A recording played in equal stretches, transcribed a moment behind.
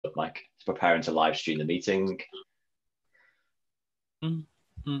look like. It's preparing to live stream the meeting.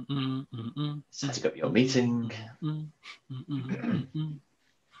 Setting up your meeting.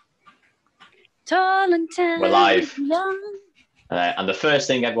 Tall and tan. We're live. And the first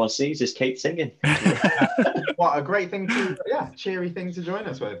thing everyone sees is Kate singing. What a great thing cheery thing to join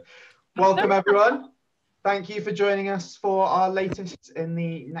us with. Welcome, everyone. Thank you for joining us for our latest in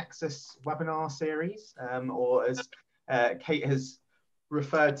the Nexus webinar series, or as Kate has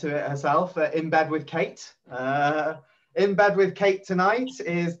referred to it herself, In Bed with Kate. In bed with Kate tonight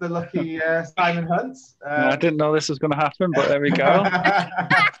is the lucky Simon Hunt. I didn't know this was going to happen, but there we go.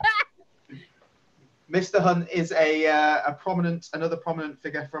 Mr. Hunt is another prominent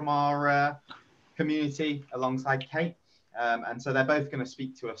figure from our community alongside Kate. And so they're both going to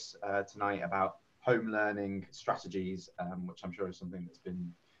speak to us tonight about home learning strategies, which I'm sure is something that's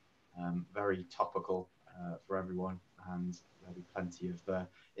been very topical for everyone. And there'll be plenty of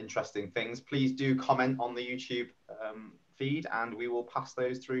interesting things. Please do comment on the YouTube feed, and we will pass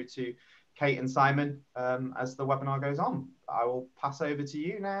those through to Kate and Simon as the webinar goes on. I will pass over to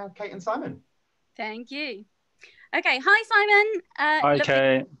you now, Kate and Simon. Thank you. Okay, hi Simon. Hi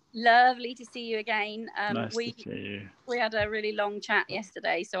Kate. Lovely to see you again. Nice to see you. We had a really long chat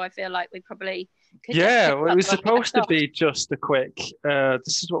yesterday, so I feel like we probably could it was supposed to be just a quick,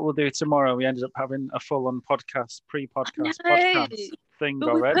 this is what we'll do tomorrow. We ended up having a full-on podcast thing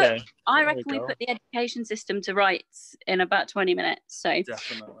already. I reckon we put the education system to rights in about 20 minutes. So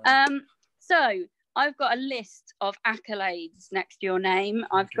definitely. So I've got a list of accolades next to your name.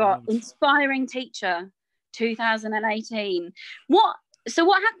 I've got Inspiring Teacher 2018. What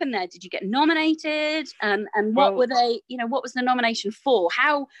happened there? Did you get nominated? And what were they, what was the nomination for?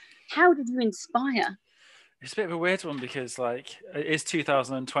 How did you inspire? It's a bit of a weird one because it is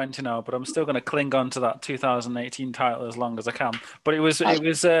 2020 now, but I'm still going to cling on to that 2018 title as long as I can. But I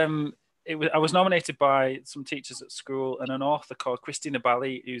was nominated by some teachers at school and an author called Christina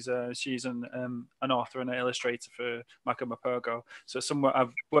Bali, she's an author and an illustrator for Mapogo. So somewhere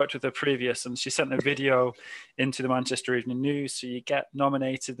I've worked with her previous, and she sent a video into the Manchester Evening News. So you get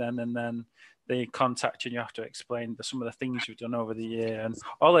nominated then, and then they contact you and you have to explain some of the things you've done over the year. And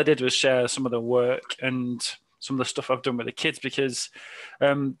all I did was share some of the work and some of the stuff I've done with the kids, because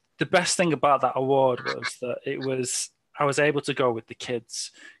the best thing about that award was that I was able to go with the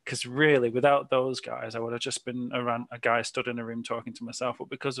kids, because really without those guys I would have just been a guy stood in a room talking to myself. But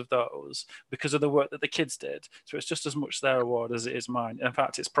because of the work that the kids did, so it's just as much their award as it is mine. In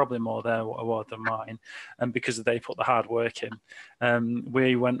fact, it's probably more their award than mine, and because they put the hard work in.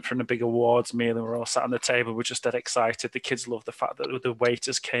 We went for a big awards meal and we're all sat on the table. We're just dead excited. The kids loved the fact that the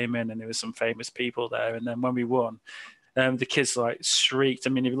waiters came in and there was some famous people there. And then when we won, the kids shrieked. I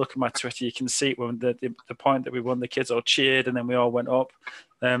mean, if you look at my Twitter, you can see when the point that we won, the kids all cheered, and then we all went up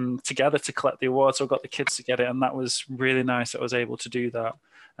together to collect the award. So I got the kids to get it, and that was really nice that I was able to do that,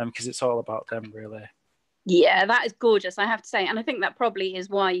 because it's all about them, really. Yeah, that is gorgeous, I have to say. And I think that probably is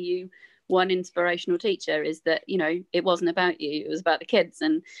why you won Inspirational Teacher, is that, it wasn't about you, it was about the kids.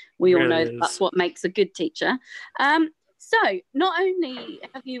 And we all know that's what makes a good teacher. So not only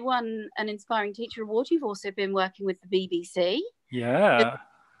have you won an Inspiring Teacher Award, you've also been working with the BBC. Yeah.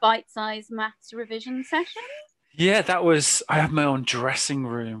 Bite-sized maths revision session. Yeah, I have my own dressing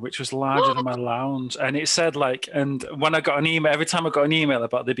room, which was larger than my lounge. And it said and when I got an email, every time I got an email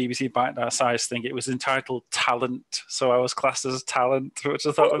about the BBC Bite That Size thing, it was entitled Talent. So I was classed as talent, which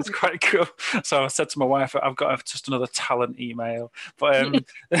I thought was quite cool. So I said to my wife, I've got just another talent email. But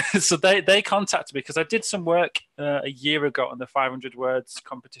so they contacted me because I did some work a year ago on the 500 words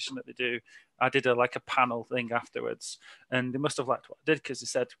competition that they do. I did a panel thing afterwards, and they must have liked what I did, because they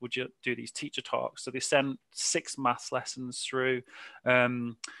said, would you do these teacher talks? So they sent 6 maths lessons through.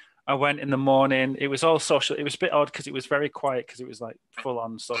 I went in the morning. It was all social. It was a bit odd because it was very quiet, because it was full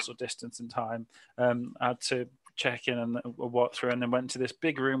on social distance and time. I had to check in and walk through, and then went to this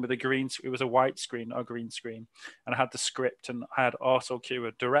big room with it was a white screen, not a green screen. And I had the script, and I had auto cue,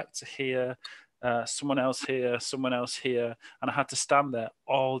 a director here, someone else here, and I had to stand there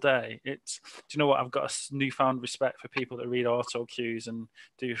all day. Do you know what? I've got a newfound respect for people that read auto cues and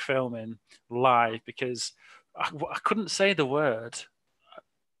do filming live, because I couldn't say the word.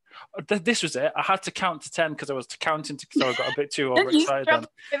 This was it. I had to count to 10 because I was counting so I got a bit too overexcited.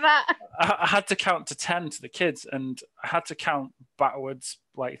 I had to count to 10 to the kids, and I had to count backwards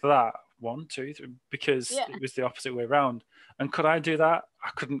like that. 1, 2, 3, because it was the opposite way around. And could I do that? I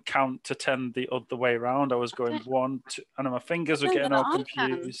couldn't count to 10 the other way around. I was going 1, 2, and my fingers were getting all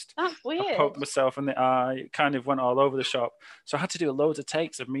confused. That's weird. I poked myself in the eye. It kind of went all over the shop. So I had to do a load of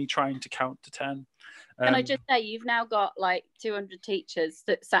takes of me trying to count to 10. Can I just say, you've now got like 200 teachers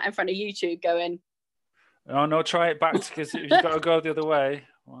that sat in front of YouTube going, "Oh no, try it back because you've got to go the other way."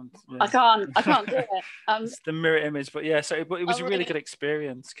 I can't do it. It's the mirror image, but yeah. So it was a really really? good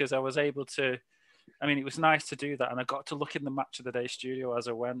experience because I was able to. I mean, it was nice to do that, and I got to look in the Match of the Day studio as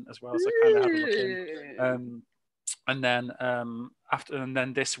I went as well. So I kind of had a look in. And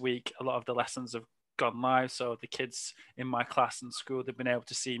then this week, a lot of the lessons have gone live. So the kids in my class and school, they've been able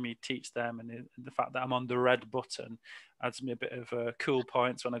to see me teach them, and the fact that I'm on the red button adds me a bit of cool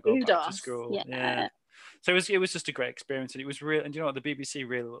points when I go back to school. Yeah. So it was just a great experience, and it was real. And you know what, the BBC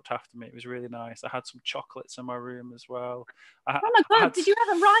really looked after me. It was really nice. I had some chocolates in my room as well. Oh my God! Did you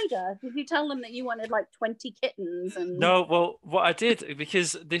have a rider? Did you tell them that you wanted like 20 kittens? And no, well, what I did,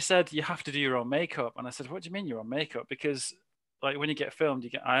 because they said you have to do your own makeup, and I said, "What do you mean your own makeup?" Because like when you get filmed,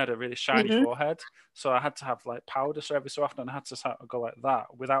 I had a really shiny forehead, so I had to have like powder. So every so often I had to go like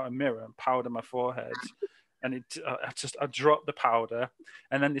that without a mirror and powder my forehead. And I dropped the powder,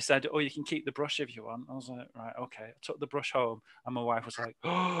 and then they said, "Oh, you can keep the brush if you want." I was like, "Right, okay." I took the brush home, and my wife was like,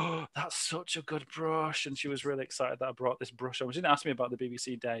 "Oh, that's such a good brush," and she was really excited that I brought this brush home. She didn't ask me about the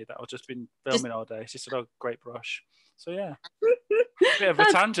BBC day that I've just been filming all day. She said, "Oh, great brush." So yeah, bit of a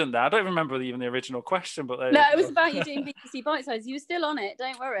tangent there. I don't remember even the original question, but no, it was about you doing BBC Bite Size. You were still on it.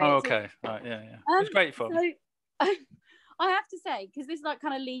 Don't worry. Oh, okay, right, yeah. It was great fun. So, I have to say, because this like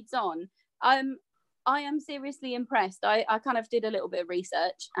kind of leads on. I am seriously impressed. I kind of did a little bit of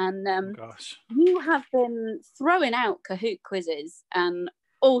research, and you have been throwing out Kahoot quizzes and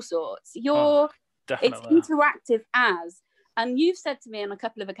all sorts. It's interactive and you've said to me on a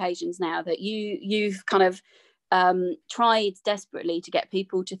couple of occasions now that you've kind of tried desperately to get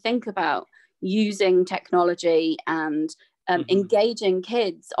people to think about using technology and engaging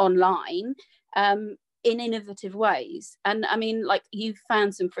kids online in innovative ways. And I mean, like, you've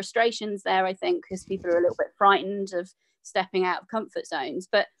found some frustrations there, I think, because people are a little bit frightened of stepping out of comfort zones.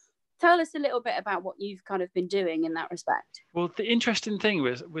 But tell us a little bit about what you've kind of been doing in that respect. Well, the interesting thing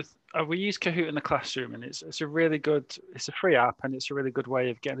with we use Kahoot in the classroom, and it's a free app, and it's a really good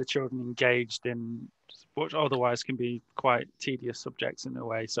way of getting the children engaged in what otherwise can be quite tedious subjects in a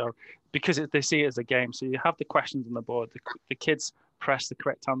way. So because they see it as a game, so you have the questions on the board, the kids press the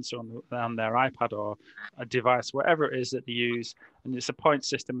correct answer on their iPad or a device, whatever it is that they use, and it's a point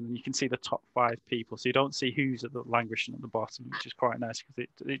system, and you can see the top 5 people, so you don't see who's languishing at the bottom, which is quite nice because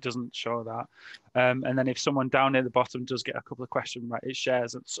it doesn't show that. And then if someone down near the bottom does get a couple of questions right, it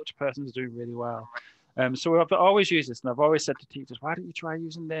shares that such a person is doing really well. So I've always used this, and I've always said to teachers, "Why don't you try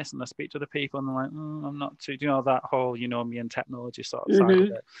using this?" And I speak to the people, and they're like, "I'm not too," that whole me and technology sort of side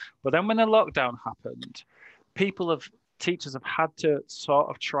of it. But then when the lockdown happened, teachers have had to sort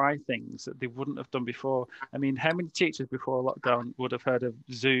of try things that they wouldn't have done before. I mean, how many teachers before lockdown would have heard of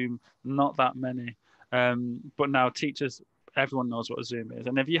Zoom? Not that many. But now teachers, everyone knows what a Zoom is.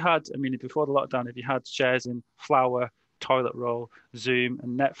 And before the lockdown, if you had shares in Flower, Toilet Roll, Zoom,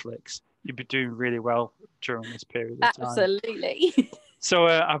 and Netflix, you'd be doing really well during this period of time. Absolutely. So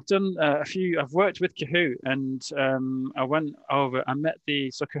I've done I've worked with Kahoot, and I went over,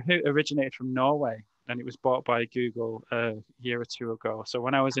 so Kahoot originated from Norway, and it was bought by Google a year or two ago. So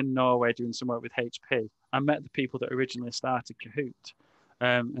when I was in Norway doing some work with HP, I met the people that originally started Kahoot.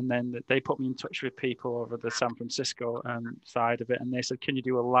 And then they put me in touch with people over the San Francisco side of it. And they said, "Can you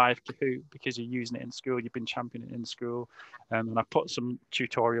do a live Kahoot? Because you're using it in school, you've been championing it in school." And I put some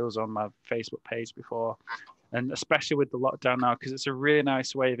tutorials on my Facebook page before. And especially with the lockdown now, because it's a really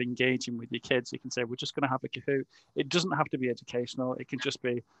nice way of engaging with your kids. You can say, "We're just going to have a Kahoot." It doesn't have to be educational. It can just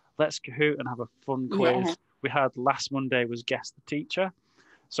be, let's Kahoot and have a fun quiz. Yeah. We had last Monday was Guess the Teacher.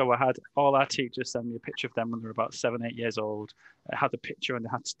 So I had all our teachers send me a picture of them when they were about 7, 8 years old. I had the picture, and they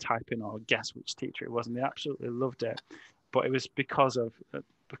had to type in or guess which teacher it was, and they absolutely loved it. But it was because of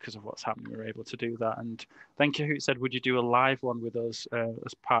what's happening, we were able to do that. And then Kahoot said, "Would you do a live one with us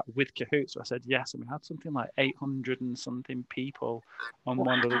as part with Kahoot?" So I said yes, and we had something like 800 and something people on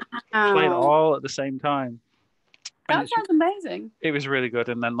one that played all at the same time. That sounds amazing. It was really good.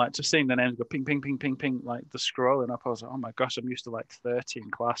 And then just seeing the names go ping, ping, ping, ping, ping, like the scrolling up, I was like, oh my gosh, I'm used to like 30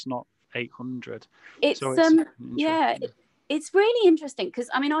 in class, not 800. It's it's really interesting because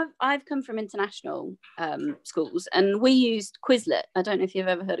I've come from international schools, and we used Quizlet. I don't know if you've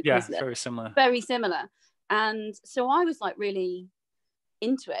ever heard of Quizlet. Yeah, very similar. And so I was like really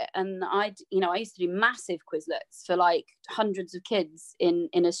into it, and I used to do massive Quizlets for like hundreds of kids in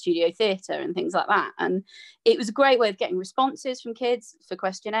a studio theatre and things like that, and it was a great way of getting responses from kids for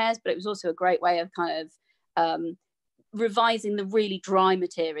questionnaires, but it was also a great way of kind of revising the really dry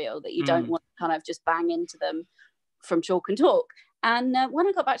material that you don't want to kind of just bang into them from chalk and talk. And when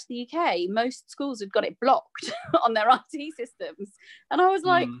I got back to the UK, most schools had got it blocked on their IT systems. And I was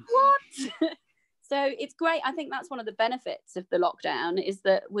like, what? So it's great. I think that's one of the benefits of the lockdown, is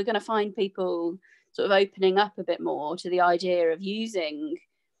that we're going to find people sort of opening up a bit more to the idea of using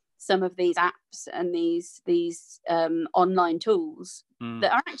some of these apps and these online tools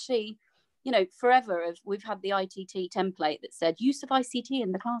that are actually, you know, forever. We've had the ITT template that said use of ICT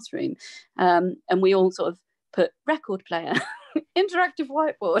in the classroom. And we all sort of put record player, interactive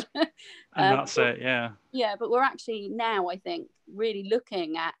whiteboard. And that's it, yeah. Yeah, but we're actually now, I think, really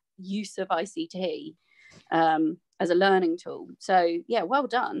looking at use of ICT as a learning tool. So yeah, well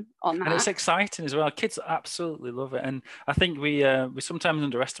done on that. And it's exciting as well. Kids absolutely love it, and I think we sometimes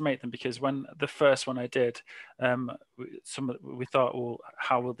underestimate them, because when the first one I did, we thought, well,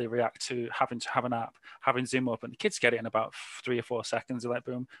 how will they react to having an app, having Zoom up, and the kids get it in about 3 or 4 seconds. They're like,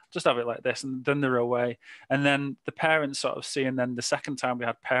 boom, just have it like this, and then they're away. And then the parents sort of see, and then the second time we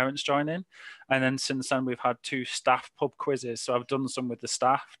had parents join in, and then since then we've had 2 staff pub quizzes. So I've done some with the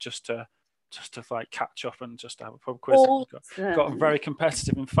staff just to like catch up and just have a pub quiz. Got very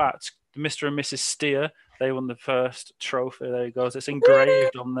competitive. In fact, Mr. and Mrs. Steer, they won the first trophy. There you go. It's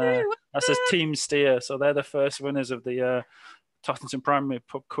engraved on there. That says Team Steer. So they're the first winners of the Tottenham Primary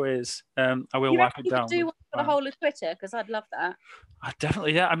pub quiz. I will wipe it down. Do one for the whole of Twitter, because I'd love that. I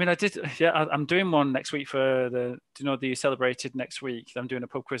definitely, yeah. I mean, I did. Yeah, I'm doing one next week for the celebrated next week. I'm doing a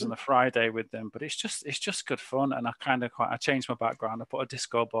pub quiz on the Friday with them, but it's just good fun. And I changed my background. I put a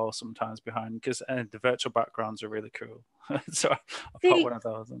disco ball sometimes behind, because the virtual backgrounds are really cool. So I put one of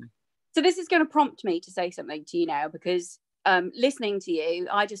those in. So this is going to prompt me to say something to you now, because listening to you,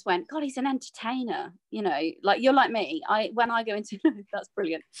 I just went, God, he's an entertainer. You know, like you're like me. When I go into that's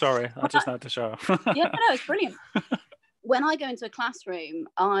brilliant. Sorry, I just had to show. Yeah, no, it's brilliant. When I go into a classroom,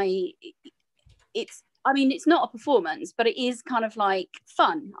 it's not a performance, but it is kind of like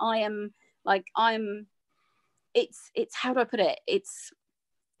fun. It's how do I put it?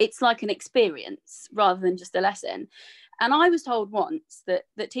 It's like an experience rather than just a lesson. And I was told once that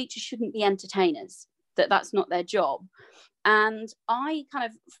teachers shouldn't be entertainers, that's not their job. And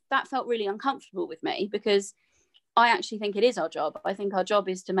that felt really uncomfortable with me, because I actually think it is our job. I think our job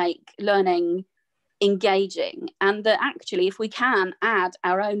is to make learning engaging, and that actually if we can add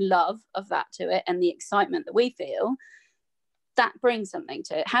our own love of that to it and the excitement that we feel, that brings something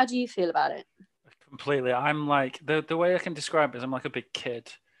to it. How do you feel about it? Completely. I'm like, the way I can describe it is I'm like a big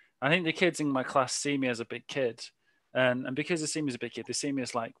kid. I think the kids in my class see me as a big kid, and because they see me as a big kid, they see me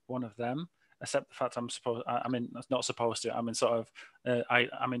as like one of them, except the fact I'm not supposed to. I'm in sort of,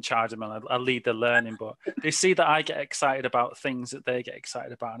 I'm in charge of them. I lead the learning, but they see that I get excited about things that they get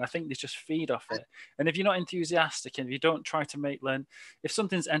excited about, and I think they just feed off it. And if you're not enthusiastic, and if you don't try to if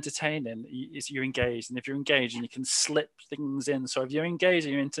something's entertaining, you're engaged, and if you're engaged, and you can slip things in. So if you're engaged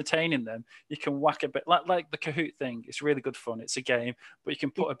and you're entertaining them, you can whack a bit like the Kahoot thing. It's really good fun. It's a game, but you can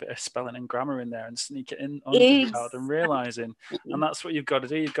put a bit of spelling and grammar in there and sneak it in without them realizing. And that's what you've got to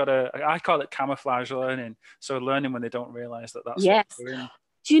do. You've got to. I call it camouflage learning. So learning when they don't realize that's yes. what they're doing.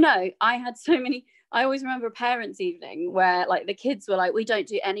 Do you know, I had so many, I always remember a parents' evening where like the kids were like, we don't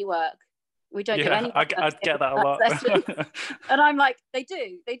do any work. We don't do any work. I get that a lot. And I'm like, they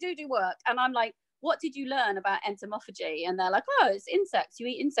do work. And I'm like, what did you learn about entomophagy? And they're like, oh, it's insects. You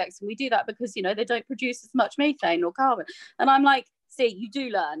eat insects. And we do that because, you know, they don't produce as much methane or carbon. And I'm like, see, you do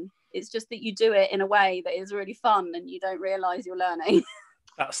learn. It's just that you do it in a way that is really fun and you don't realize you're learning.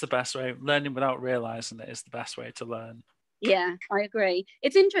 That's the best way. Learning without realizing it is the best way to learn. Yeah, I agree.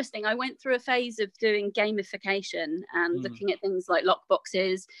 It's interesting. I went through a phase of doing gamification and looking at things like lock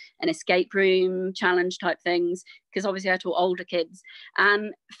boxes and escape room challenge type things, because obviously I taught older kids.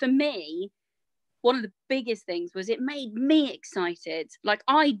 And for me, one of the biggest things was it made me excited. Like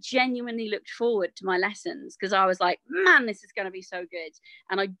I genuinely looked forward to my lessons because I was like, man, this is going to be so good.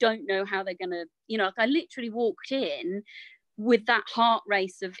 And I don't know how they're going to, you know, like I literally walked in with that heart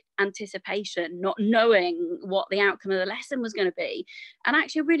race of anticipation, not knowing what the outcome of the lesson was going to be. And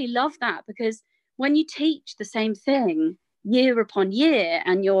actually I really love that, because when you teach the same thing year upon year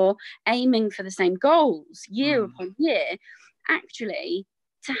and you're aiming for the same goals year upon year, actually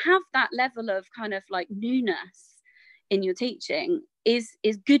to have that level of kind of like newness in your teaching is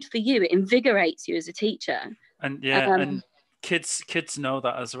good for you. It invigorates you as a teacher. And yeah, and kids know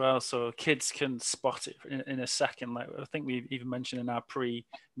that as well, so kids can spot it in a second. Like I think we even mentioned in our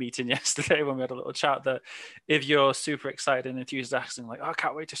pre-meeting yesterday when we had a little chat that if you're super excited and enthusiastic, like, oh, I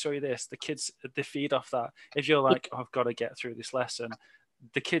can't wait to show you this, the kids, they feed off that. If you're like, oh, I've got to get through this lesson,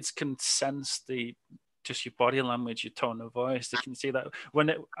 the kids can sense just your body language, your tone of voice. They can see that.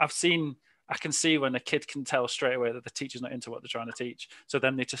 I've seen I can see when a kid can tell straight away that the teacher's not into what they're trying to teach. So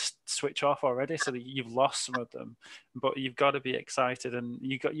then they just switch off already, so that you've lost some of them. But you've got to be excited, and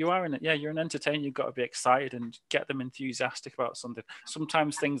you're an entertainer. You've got to be excited and get them enthusiastic about something.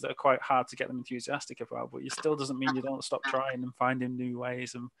 Sometimes things that are quite hard to get them enthusiastic about, but it still doesn't mean you don't stop trying and finding new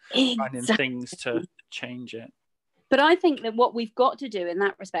ways and finding things to change it. But I think that what we've got to do in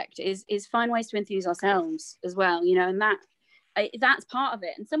that respect is find ways to enthuse ourselves as well, and that's part of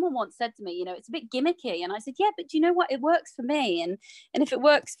it. And someone once said to me, it's a bit gimmicky, and I said, yeah, but do you know what, it works for me, and if it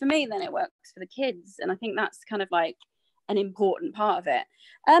works for me, then it works for the kids. And I think that's kind of like an important part of it.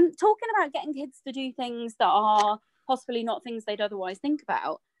 Talking about getting kids to do things that are possibly not things they'd otherwise think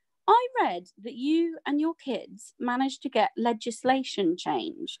about, I read that you and your kids managed to get legislation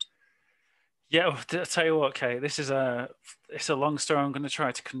changed. Yeah, I'll tell you what, Kate, it's a long story. I'm going to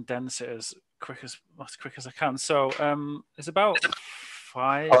try to condense it as quick as I can. So it's about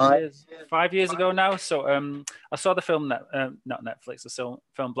 5 years ago now. So I saw the film, not Netflix, the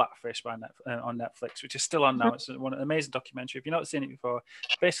film Blackfish on Netflix, which is still on now. It's an amazing documentary. If you've not seen it before,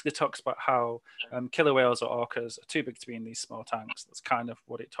 it basically talks about how killer whales or orcas are too big to be in these small tanks. That's kind of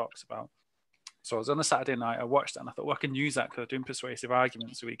what it talks about. So I was on a Saturday night, I watched it, and I thought, well, I can use that because I was doing persuasive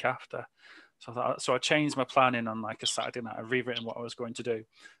arguments the week after. So I changed my planning on like a Saturday night. I've rewritten what I was going to do.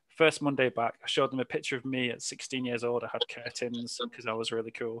 First Monday back, I showed them a picture of me at 16 years old. I had curtains because I was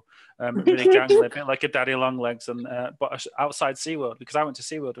really cool, really gangly, a bit like a daddy long legs, and but outside SeaWorld, because I went to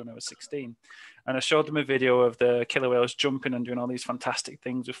SeaWorld when I was 16. And I showed them a video of the killer whales jumping and doing all these fantastic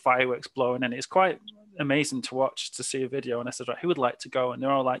things with fireworks blowing, and it's quite amazing to watch, to see a video. And I said, right, who would like to go? And they're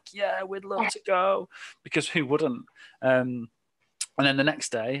all like, yeah, we'd love to go, because who wouldn't? And then the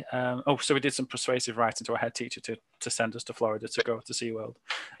next day, so we did some persuasive writing to our head teacher to send us to Florida to go to SeaWorld.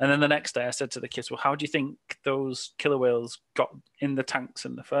 And then the next day I said to the kids, well, how do you think those killer whales got in the tanks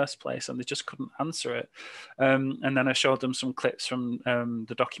in the first place? And they just couldn't answer it. And then I showed them some clips from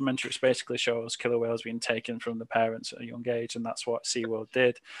the documentary, which basically shows killer whales being taken from the parents at a young age. And that's what SeaWorld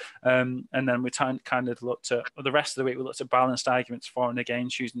did. And then we kind of looked at, the rest of the week, we looked at balanced arguments for and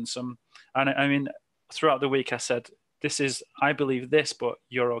against, using some, and I mean, throughout the week I said, I believe this, but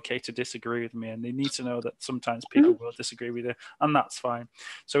you're okay to disagree with me. And they need to know that sometimes people will disagree with you, and that's fine.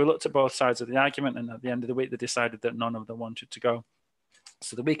 So we looked at both sides of the argument, and at the end of the week, they decided that none of them wanted to go.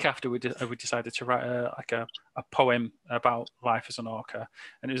 So the week after, we decided to write a poem about life as an orca.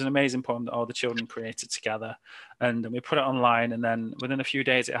 And it was an amazing poem that all the children created together. And we put it online, and then within a few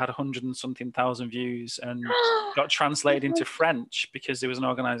days, it had 100 and something thousand views and got translated into French, because there was an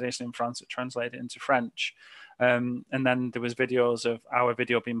organization in France that translated it into French. And then there was videos of our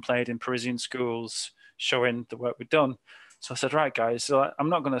video being played in Parisian schools showing the work we'd done. So I said, right, guys, so I'm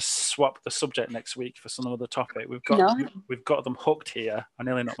not going to swap the subject next week for some other topic. We've got them hooked here. I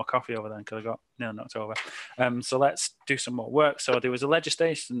nearly knocked my coffee over then because I got nearly knocked over. So let's do some more work. So there was a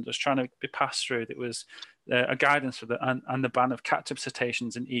legislation that was trying to be passed through that was a guidance for and the ban of captive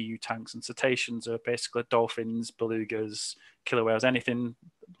cetaceans in EU tanks. And cetaceans are basically dolphins, belugas, killer whales, anything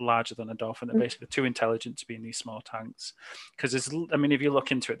larger than a dolphin. They're basically too intelligent to be in these small tanks. Because if you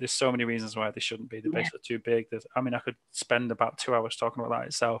look into it, there's so many reasons why they shouldn't be. They're basically too big. I could spend about 2 hours talking about that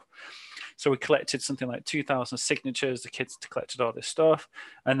itself. So we collected something like 2,000 signatures. The kids collected all this stuff,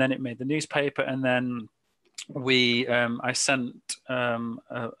 and then it made the newspaper. And then I sent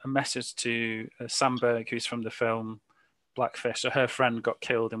a message to Sam Berg, who's from the film Blackfish. So her friend got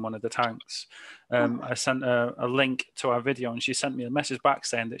killed in one of the tanks. I sent a link to our video, and she sent me a message back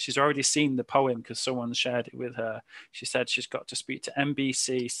saying that she's already seen the poem because someone shared it with her. She said she's got to speak to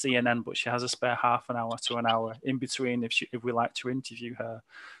NBC, CNN, but she has a spare half an hour to an hour in between if we like to interview her.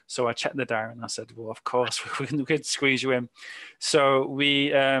 So I checked the diary and I said, well, of course, we could squeeze you in. So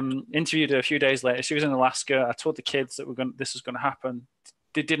we interviewed her a few days later. She was in Alaska. I told the kids that this was going to happen.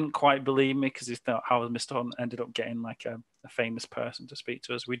 They didn't quite believe me because they thought how Mr. Hunt ended up getting like a famous person to speak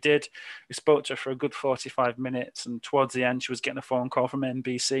to us. We spoke to her for a good 45 minutes, and towards the end she was getting a phone call from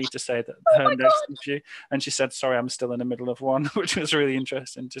NBC to say that her next interview, and she said, sorry, I'm still in the middle of one, which was really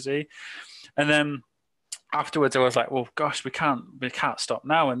interesting to see. And then afterwards I was like, well, gosh, we can't stop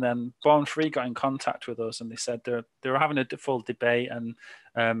now. And then Born Free got in contact with us, and they said they were having a full debate and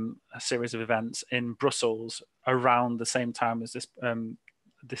a series of events in Brussels around the same time as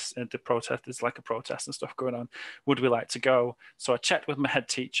the protest. There's like a protest and stuff going on. Would we like to go? So I checked with my head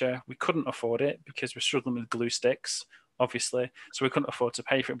teacher. We couldn't afford it because we're struggling with glue sticks, obviously, so we couldn't afford to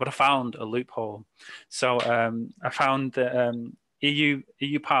pay for it. But I found a loophole. So I found that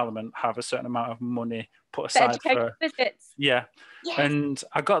EU Parliament have a certain amount of money put aside educational for visits. Yeah. Yes. And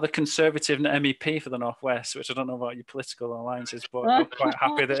I got the Conservative MEP for the Northwest, which I don't know about your political alliances, but I'm quite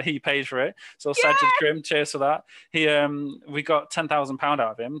happy that he paid for it. So Sajid Krim, cheers for that. We got £10,000 out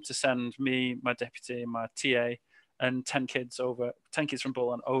of him to send me, my deputy, my TA, and 10 kids from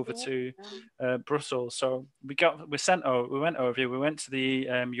Bullen over to Brussels. So we went over. We went to the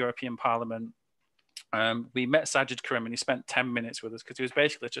European Parliament. We met Sajid Karim, and he spent 10 minutes with us because he was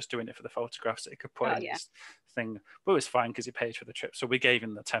basically just doing it for the photographs that he could put in this thing. But it was fine because he paid for the trip. So we gave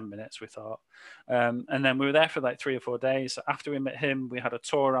him the 10 minutes, we thought. And then we were there for like 3 or 4 days. After we met him, we had a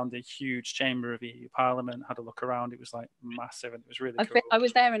tour around the huge chamber of EU Parliament, had a look around. It was like massive, and it was really cool. I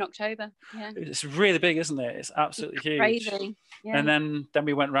was there in October. Yeah. It's really big, isn't it? It's absolutely huge. Crazy. Yeah. And then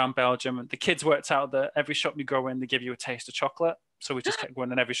we went around Belgium, and the kids worked out that every shop you go in, they give you a taste of chocolate. So we just kept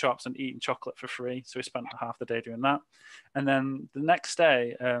going in every shops and eating chocolate for free. So we spent half the day doing that. And then the next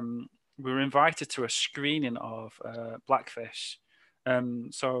day, we were invited to a screening of Blackfish.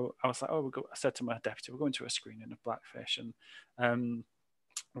 So I was like, I said to my deputy, we're going to a screening of Blackfish. And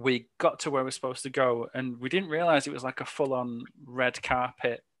we got to where we're supposed to go, and we didn't realize it was like a full-on red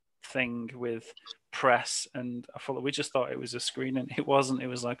carpet thing with press, and we just thought it was a screening. It wasn't. It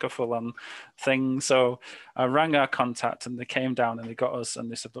was like a full-on thing. So I rang our contact, and they came down and they got us, and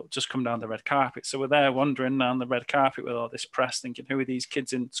they said, look, just come down the red carpet. So we're there wandering down the red carpet with all this press, thinking, who are these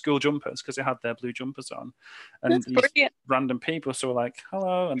kids in school jumpers, because they had their blue jumpers on, and That's these brilliant. random people. So we're like,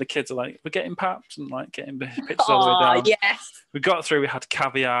 hello, and the kids are like, we're getting paps and like getting pictures all the way down. Yes. We got through. We had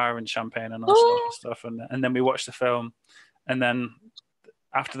caviar and champagne and all sorts of stuff, and then we watched the film, and then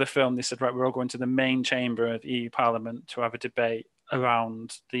after the film, they said, right, we're all going to the main chamber of EU Parliament to have a debate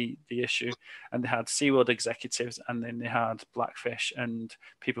around the issue. And they had SeaWorld executives, and then they had Blackfish and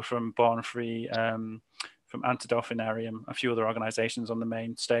people from Born Free, from Anti-Dolphinarium, a few other organisations on the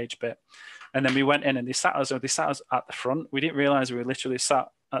main stage bit. And then we went in, and they sat us at the front. We didn't realise we were literally sat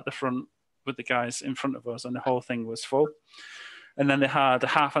at the front with the guys in front of us, and the whole thing was full. And then they had a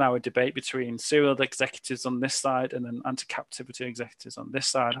half-an-hour debate between SeaWorld executives on this side and then anti-captivity executives on this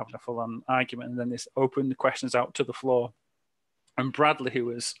side, having a full-on argument. And then they opened the questions out to the floor. And Bradley, who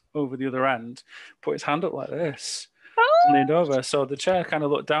was over the other end, put his hand up like this and leaned over. So the chair kind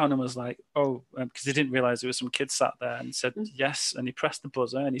of looked down and was like, because he didn't realise there was some kids sat there, and said yes. And he pressed the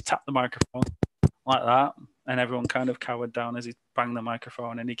buzzer and he tapped the microphone like that. And everyone kind of cowered down as he banged the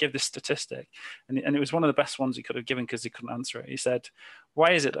microphone, and he gave this statistic, and it was one of the best ones he could have given because he couldn't answer it. He said,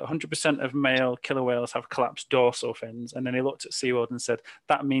 why is it that 100% of male killer whales have collapsed dorsal fins? And then he looked at SeaWorld and said,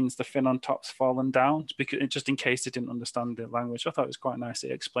 that means the fin on top's fallen down, because just in case they didn't understand the language. I thought it was quite nice. He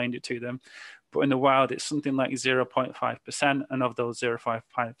explained it to them. But in the wild, it's something like 0.5%. And of those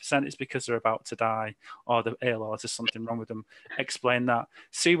 0.5%, it's because they're about to die, or the ALOs, there's something wrong with them. Explain that.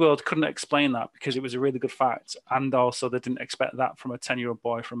 SeaWorld couldn't explain that because it was a really good fact. And also they didn't expect that from a 10-year-old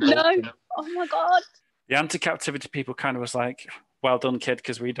boy from Bolton. No. Oh my God. The anti-captivity people kind of was like, well done, kid,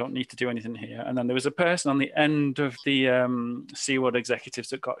 because we don't need to do anything here. And then there was a person on the end of the SeaWorld executives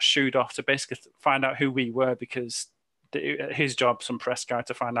that got shooed off to basically find out who we were, because his job, some press guy,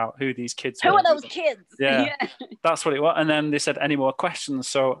 to find out who these kids were. Who are those kids? Yeah, that's what it was. And then they said, any more questions?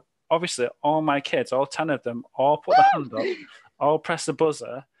 So obviously all my kids, all 10 of them, all put their hand up, all pressed the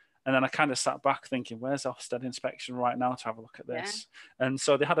buzzer. And then I kind of sat back thinking, where's Ofsted Inspection right now to have a look at this? Yeah. And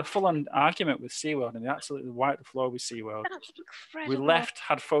so they had a full-on argument with SeaWorld, and they absolutely wiped the floor with SeaWorld. That's incredible. We left,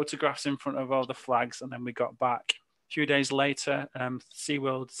 had photographs in front of all the flags, and then we got back. A few days later,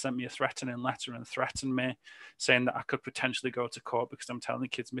 SeaWorld sent me a threatening letter and threatened me, saying that I could potentially go to court because I'm telling the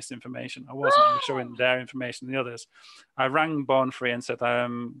kids misinformation. I wasn't. I was showing their information to the others. I rang Born Free and said,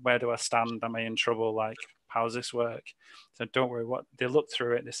 where do I stand? Am I in trouble? Like, how's this work? So don't worry. What they looked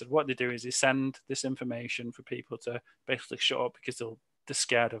through it. They said what they do is they send this information for people to basically shut up because they're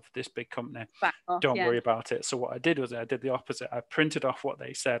scared of this big company. Don't worry about it. So what I did was I did the opposite. I printed off what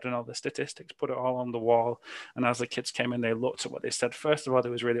they said and all the statistics, put it all on the wall. And as the kids came in, they looked at what they said. First of all, they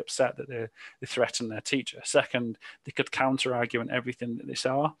was really upset that they threatened their teacher. Second, they could counter argue on everything that they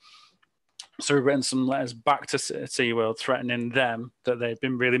saw. So we've written some letters back to SeaWorld threatening them that they'd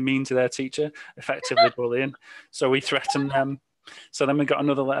been really mean to their teacher, effectively bullying. So we threatened them. So then we got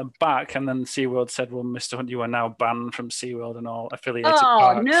another letter back, and then SeaWorld said, well, Mr. Hunt, you are now banned from SeaWorld and all affiliated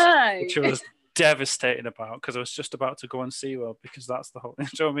parks. No. Which I was devastated about, because I was just about to go on SeaWorld, because that's the whole, you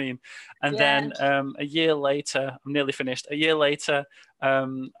know what I mean? And then a year later, I'm nearly finished, a year later,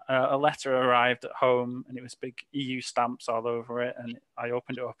 a letter arrived at home, and it was big EU stamps all over it, and I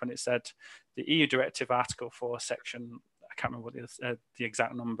opened it up, and it said, the EU Directive Article 4 section, I can't remember what the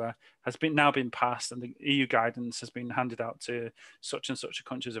exact number, has now been passed, and the EU guidance has been handed out to such and such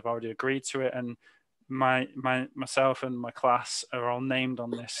countries have already agreed to it, and myself and my class are all named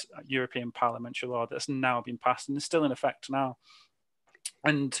on this European parliamentary law that's now been passed and is still in effect now.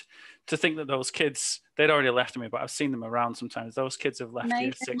 And to think that those kids, they'd already left me, but I've seen them around sometimes. Those kids have left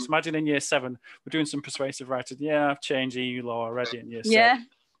year 6. Imagine in year 7, we're doing some persuasive writing. Yeah, I've changed EU law already in year 6.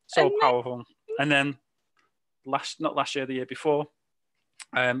 So powerful. And then not last year, the year before,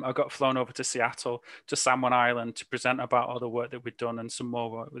 I got flown over to Seattle, to San Juan Island, to present about all the work that we'd done and some more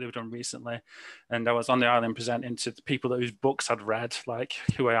work that we've done recently. And I was on the island presenting to the people whose books I'd read, like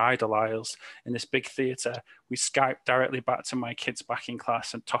who I idolise, in this big theatre. We Skyped directly back to my kids back in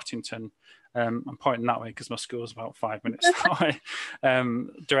class at Tottington. I'm pointing that way because my school's about 5 minutes away.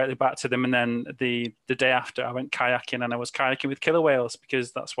 Directly back to them. And then the day after, I went kayaking, and I was kayaking with killer whales,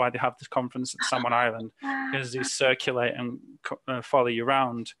 because that's why they have this conference at San Juan Island, because they circulate and follow you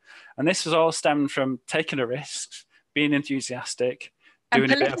around. And this was all stemmed from taking a risk, being enthusiastic,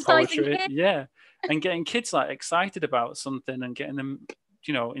 doing a bit of poetry. Yeah. And getting kids like excited about something and getting them,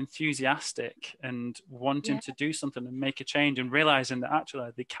 you know, enthusiastic and wanting to do something and make a change, and realizing that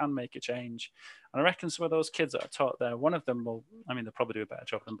actually they can make a change. And I reckon some of those kids that are taught there, one of them will, I mean, they'll probably do a better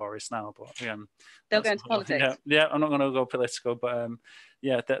job than Boris now, but again, they'll go into politics. Yeah, I'm not going to go political, but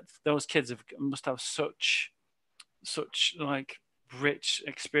that those kids must have such like rich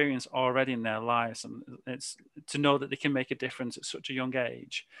experience already in their lives, and it's to know that they can make a difference at such a young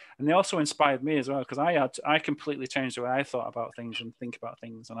age. And they also inspired me as well, because I completely changed the way I thought about things and think about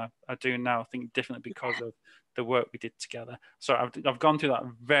things, and I do now think differently because of the work we did together. So I've gone through that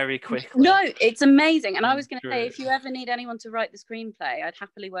very quickly. No, it's amazing. And I was going to say, if you ever need anyone to write the screenplay, I'd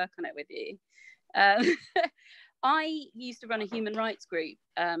happily work on it with you. I used to run a human rights group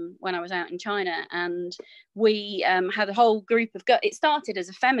when I was out in China, and we had a whole group of girls. It started as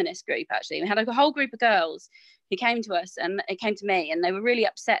a feminist group, actually. We had a whole group of girls who came to us, and it came to me, and they were really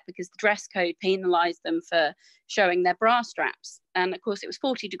upset because the dress code penalised them for showing their bra straps. And of course, it was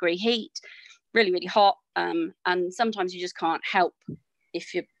 40-degree heat, really, really hot. And sometimes you just can't help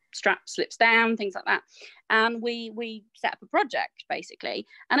if your strap slips down, things like that. And we set up a project, basically,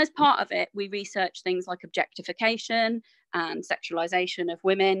 and as part of it we researched things like objectification and sexualization of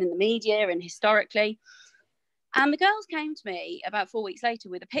women in the media and historically. And the girls came to me about 4 weeks later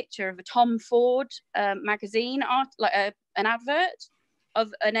with a picture of a Tom Ford magazine art, like an advert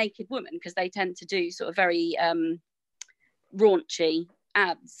of a naked woman, because they tend to do sort of very raunchy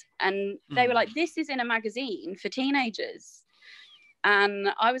ads, and they were like, this is in a magazine for teenagers. And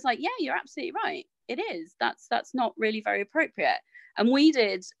I was like, yeah, you're absolutely right. It is. That's not really very appropriate. And we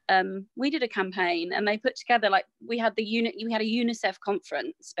did a campaign, and they put together, like, we had a UNICEF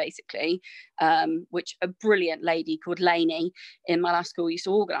conference, basically, which a brilliant lady called Lainey in my last school used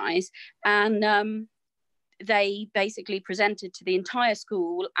to organise. And they basically presented to the entire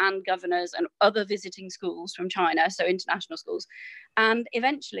school and governors and other visiting schools from China, so international schools. And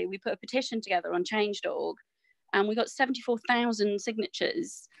eventually we put a petition together on change.org, and we got 74,000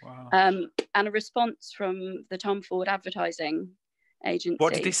 signatures. Wow. And a response from the Tom Ford advertising agency.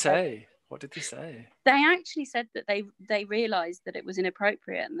 What did they say? They actually said that they realised that it was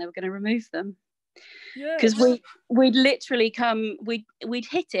inappropriate and they were going to remove them. Because we'd literally we'd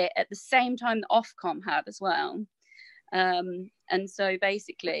hit it at the same time that Ofcom had as well. And so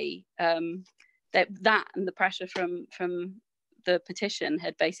basically that and the pressure from the petition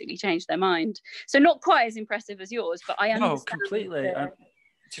had basically changed their mind. So not quite as impressive as yours, but I understand. No, completely.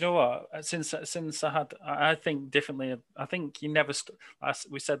 Do you know what? Since I think differently. I think you never.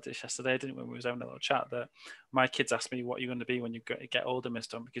 We said this yesterday, didn't we? When we was having a little chat, that my kids ask me, "What are you going to be when you get older, Miss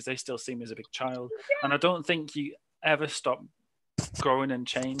Tom?" Because they still see me as a big child, and I don't think you ever stop growing and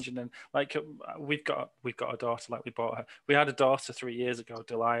changing. And like we've got a daughter, like we bought her. We had a daughter 3 years ago,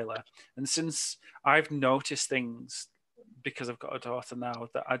 Delilah, and since I've noticed things, because I've got a daughter now,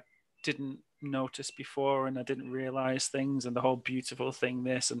 that I didn't notice before, and I didn't realize things, and the whole beautiful thing,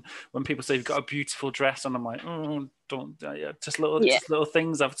 this, and when people say you've got a beautiful dress on, I'm like, just little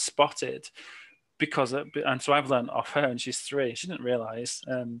things I've spotted and so I've learned off her, and she's 3. She didn't realize.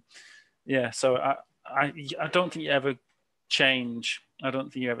 So I don't think you ever change. I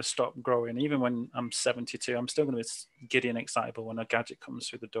don't think you ever stop growing. Even when I'm 72, I'm still going to be giddy and excitable when a gadget comes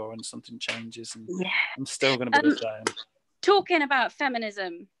through the door and something changes, and I'm still going to be the same. Talking about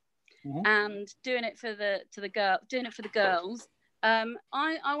feminism and doing it for the girls, I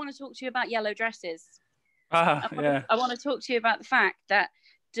want to talk to you about yellow dresses. I want to talk to you about the fact that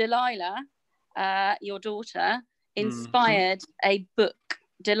Delilah, your daughter, inspired a book,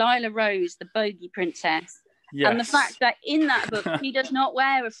 Delilah Rose, the Bogey Princess. Yes. And the fact that in that book she does not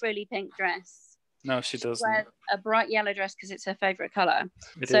wear a frilly pink dress. No, she doesn't. Wears a bright yellow dress because it's her favourite colour.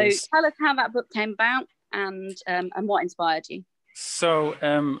 It so is. Tell us how that book came about and what inspired you. So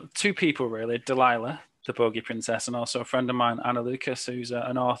two people really, Delilah, the Bogey Princess, and also a friend of mine, Anna Lucas, who's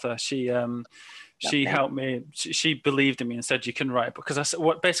an author. She helped me. She believed in me and said, you can write a book. Because I said,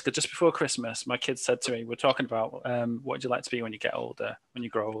 basically just before Christmas, my kids said to me, we're talking about what would you like to be when you get older, when you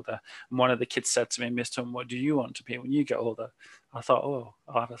grow older. And one of the kids said to me, Miss Tom, what do you want to be when you get older? I thought, oh,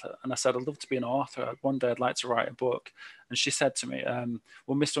 and I said, I'd love to be an author. One day I'd like to write a book. And she said to me,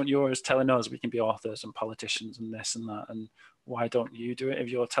 well, Miss Tom, you're always telling us we can be authors and politicians and this and that. And why don't you do it if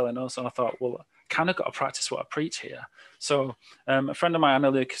you're telling us? And I thought, well, kind of got to practice what I preach here. So a friend of mine,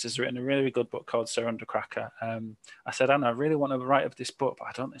 Anna Lucas, has written a really good book called Sir Undercracker. I said, Anna, I really want to write up this book, but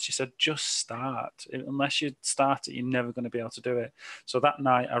I don't. She said, just start. Unless you start it, you're never going to be able to do it. So that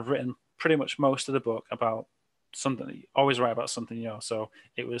night, I've written pretty much most of the book about something. Always write about something, So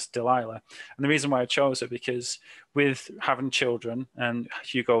it was Delilah. And the reason why I chose her, because with having children, and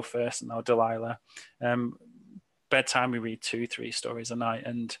Hugo first and now Delilah, bedtime we read 2-3 stories a night,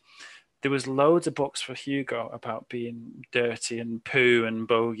 and there was loads of books for Hugo about being dirty and poo and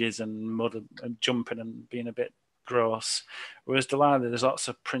bogies and mud and jumping and being a bit gross. Whereas Delilah, there's lots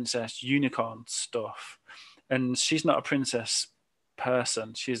of princess unicorn stuff. And she's not a princess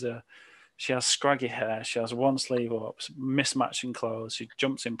person. She has scraggy hair. She has one sleeve up, mismatching clothes. She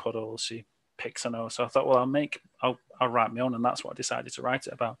jumps in puddles. She picks her nose. So I thought, well, I'll write my own. And that's what I decided to write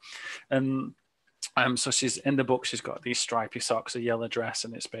it about. And so she's in the book. She's got these stripy socks, a yellow dress,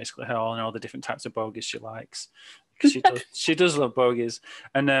 and it's basically her all the different types of bogies she likes. She does love bogies.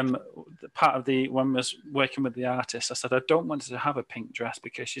 And part of when I was working with the artist, I said I don't want her to have a pink dress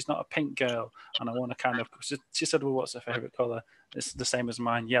because she's not a pink girl, and I want to kind of. She said, "Well, what's her favorite color?" It's the same as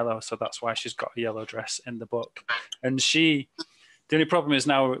mine, yellow. So that's why she's got a yellow dress in the book. And the only problem is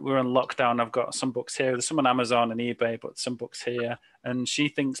now we're on lockdown. I've got some books here. There's some on Amazon and eBay, but some books here. And she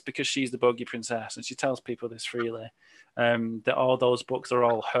thinks because she's the Bogey Princess, and she tells people this freely, that all those books are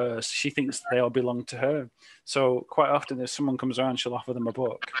all hers. She thinks they all belong to her. So quite often if someone comes around, she'll offer them a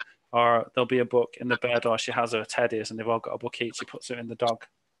book. Or there'll be a book in the bed, or she has her teddies, and they've all got a book each. She puts it in the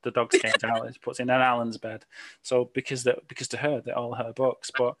dog's cage, Alice puts it in Alan's bed. So because to her, they're all her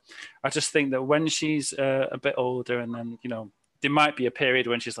books. But I just think that when she's a bit older, and then, there might be a period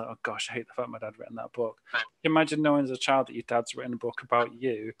when she's like, oh gosh, I hate the fact my dad written that book. Imagine knowing as a child that your dad's written a book about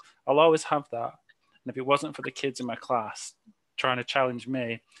you. I'll always have that. And if it wasn't for the kids in my class trying to challenge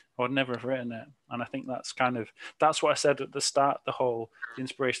me, I would never have written it. And I think that's what I said at the start, the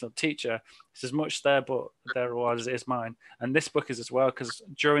inspirational teacher. It's as much their book, their reward, as it is mine. And this book is as well, because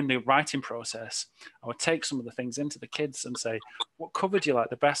during the writing process, I would take some of the things into the kids and say, what cover do you like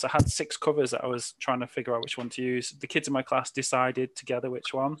the best? I had 6 covers that I was trying to figure out which one to use. The kids in my class decided together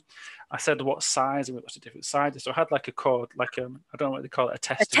which one. I said what size, and we looked at different sizes. So I had like a cord, I don't know what they call it, a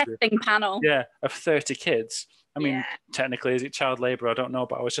testing panel. Yeah, of 30 kids. I mean, technically, is it child labor? I don't know,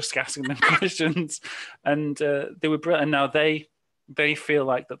 but I was just asking them questions, and they were brilliant. And now they feel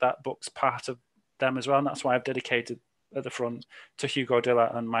like that book's part of them as well, and that's why I've dedicated at the front to Hugo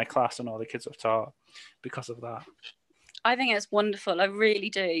Dilla and my class and all the kids I've taught because of that. I think it's wonderful. I really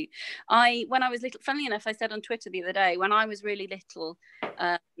do. When I was little, funnily enough, I said on Twitter the other day, when I was really little,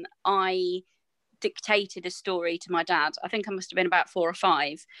 I dictated a story to my dad. I think I must have been about 4 or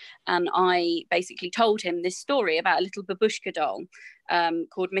 5, and I basically told him this story about a little babushka doll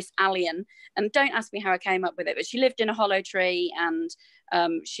called Miss Alien. And don't ask me how I came up with it, but she lived in a hollow tree, and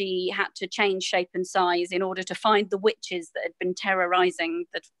she had to change shape and size in order to find the witches that had been terrorizing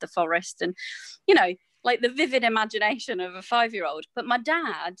the forest. And like the vivid imagination of a 5-year-old. But my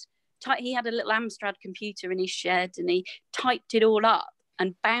dad, he had a little Amstrad computer in his shed, and he typed it all up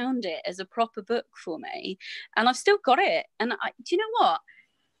and bound it as a proper book for me. And I've still got it. And do you know what?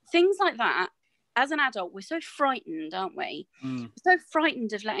 Things like that, as an adult, we're so frightened, aren't we? We're so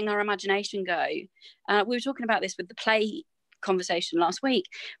frightened of letting our imagination go. We were talking about this with the play conversation last week,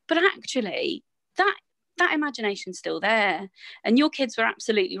 but actually that imagination's still there. And your kids were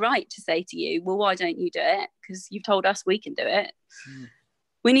absolutely right to say to you, well, why don't you do it? Because you've told us we can do it.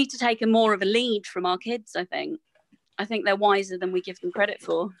 We need to take more of a lead from our kids, I think. I think they're wiser than we give them credit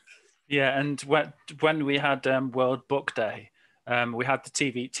for. Yeah, and when we had World Book Day, we had the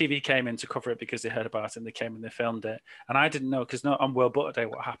TV came in to cover it because they heard about it, and they came and they filmed it. And I didn't know, because on World Book Day,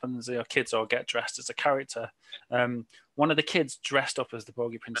 what happens, your kids all get dressed as a character. One of the kids dressed up as the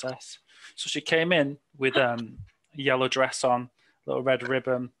Bogey Princess. So she came in with a yellow dress on, little red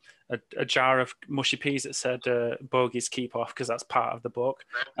ribbon, a jar of mushy peas that said bogies keep off, because that's part of the book.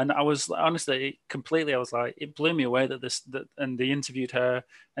 And I was honestly completely, I was like, it blew me away and they interviewed her,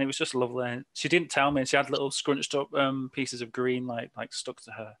 and it was just lovely. And she didn't tell me, she had little scrunched up pieces of green like stuck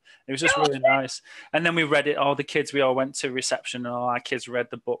to her. It was just really nice. And then we read it, all the kids, we all went to reception, and all our kids read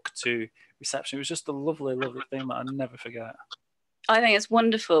the book to reception. It was just a lovely, lovely thing that I'll never forget. I think it's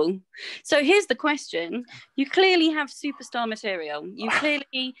wonderful. So here's the question: you clearly have superstar material. You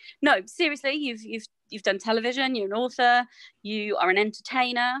clearly, no, seriously, you've done television. You're an author. You are an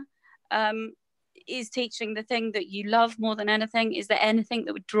entertainer. Is teaching the thing that you love more than anything? Is there anything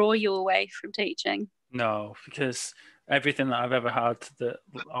that would draw you away from teaching? No, because everything that I've ever had,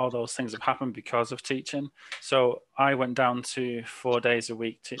 all those things have happened because of teaching. So I went down to 4 days a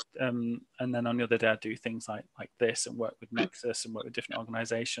week and then on the other day I do things like this and work with Nexus and work with different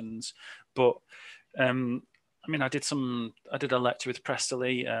organizations. But I mean, I did a lecture with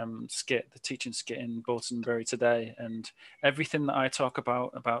Presterly skit, the teaching skit in Boltonbury today, and everything that I talk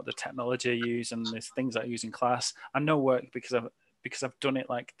about the technology I use and the things that I use in class, I know work because I've done it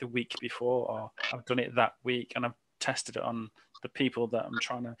like the week before, or I've done it that week, and I've tested it on the people that I'm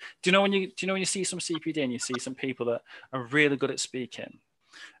trying to. Do you know when you see some CPD and you see some people that are really good at speaking,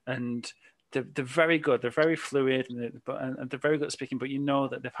 and they're very good, they're very fluid, and they're very good at speaking, but you know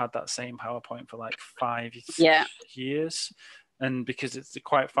that they've had that same PowerPoint for like 5 years, and because it's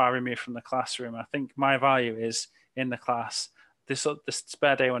quite far removed from the classroom. I think my value is in the class. This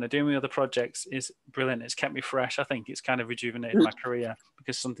spare day when I do my other projects is brilliant. It's kept me fresh. I think it's kind of rejuvenated my career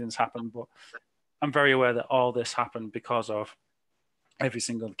because something's happened. But I'm very aware that all this happened because of every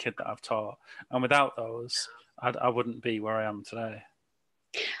single kid that I've taught. And without those, I wouldn't be where I am today.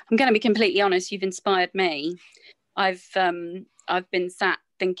 I'm going to be completely honest. You've inspired me. I've been sat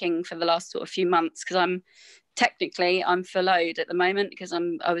thinking for the last sort of few months, because I'm furloughed at the moment because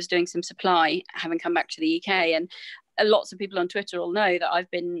I was doing some supply, having come back to the UK, and lots of people on Twitter will know that I've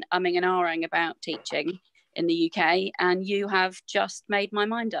been umming and ahhing about teaching in the UK, and you have just made my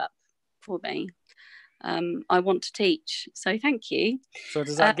mind up for me. I want to teach, so thank you. So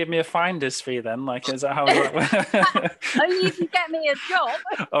does that give me a finder's fee then? Like, is that how that works? Only if you get me a job.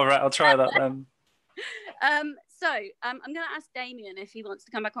 All right, I'll try that then. So I'm going to ask Damien if he wants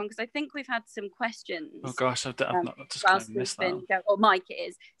to come back on, because I think we've had some questions. Oh gosh, I've not just kind of missed that. Or Mike it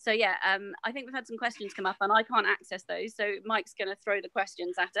is. So yeah, I think we've had some questions come up and I can't access those. So Mike's going to throw the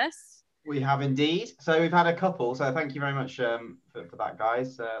questions at us. We have indeed. So we've had a couple. So thank you very much for that,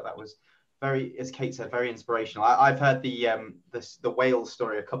 guys. That was very, as Kate said, very inspirational. I've heard the whale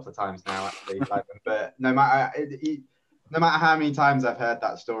story a couple of times now, actually. But no matter how many times I've heard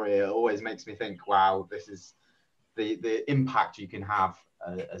that story, it always makes me think, wow, this is the impact you can have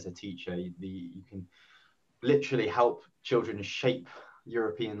as a teacher. You can literally help children shape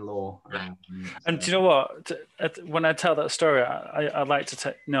European law. And do you know what? When I tell that story, I like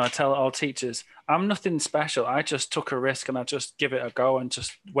to I tell all teachers, I'm nothing special. I just took a risk and I just give it a go and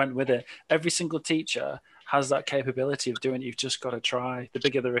just went with it. Every single teacher has that capability of doing it. You've just got to try. The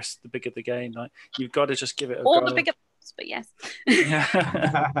bigger the risk, the bigger the gain. Like, you've got to just give it a go. Or the bigger, but yes.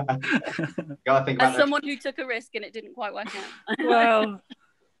 Gotta think about as someone who took a risk and it didn't quite work out. Well,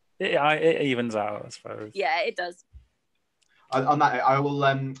 it evens out, I suppose. Yeah, it does. On that, I will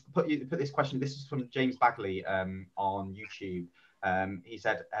put this question. This is from James Bagley on YouTube. He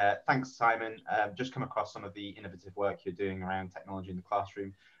said, "Thanks, Simon. Just come across some of the innovative work you're doing around technology in the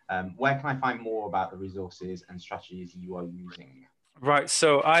classroom. Where can I find more about the resources and strategies you are using?" Right.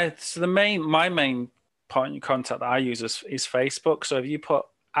 So my main point of contact that I use is Facebook. So if you put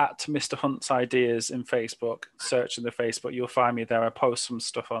at Mr. Hunt's Ideas in Facebook, search in the Facebook, you'll find me there. I post some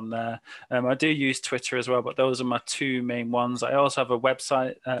stuff on there. I do use Twitter as well, but those are my two main ones. I also have a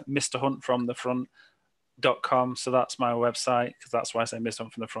website, mrhuntfromthefront.com. So that's my website, because that's why I say Mr.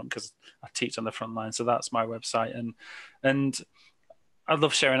 Hunt from the front, because I teach on the front line. So that's my website. And I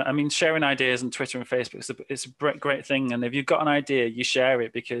love sharing. I mean, sharing ideas on Twitter and Facebook, it's a great thing. And if you've got an idea, you share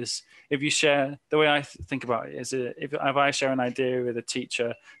it, because if you share, the way I think about it is, if I share an idea with a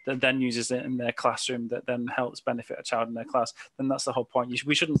teacher that then uses it in their classroom, that then helps benefit a child in their class, then that's the whole point.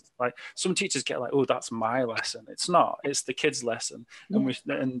 We shouldn't, like, some teachers get like, oh, that's my lesson. It's not. It's the kids' lesson,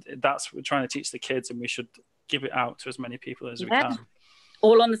 and that's what we're trying to teach the kids, and we should give it out to as many people as we can.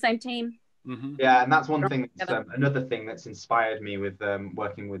 All on the same team. Mm-hmm. Yeah, and that's one thing. Another thing that's inspired me with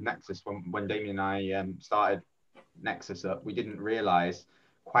working with Nexus. When Damien and I started Nexus up, we didn't realise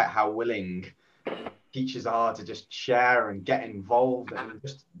quite how willing teachers are to just share and get involved and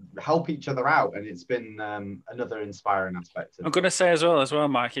just help each other out. And it's been another inspiring aspect. I'm going to say as well,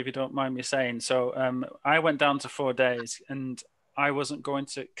 Mike, if you don't mind me saying. So I went down to 4 days, and I wasn't going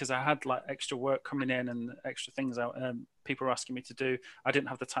to, because I had like extra work coming in and extra things out, people were asking me to do. I didn't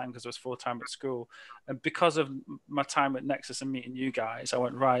have the time because I was full-time at school. And because of my time at Nexus and meeting you guys, I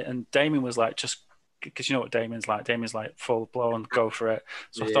went, right. And Damien was like, just because you know what Damien's like. Damien's like full blown, go for it.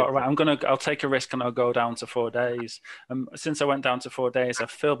 So I thought, right, I'll take a risk and I'll go down to 4 days. Since I went down to 4 days,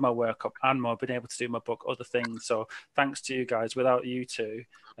 I've filled my work up and more, been able to do my book, other things. So thanks to you guys. Without you two,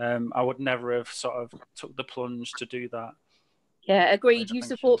 I would never have sort of took the plunge to do that. Yeah, agreed. You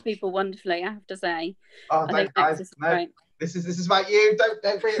support people wonderfully, I have to say. Oh, thanks, guys. No, this is about you.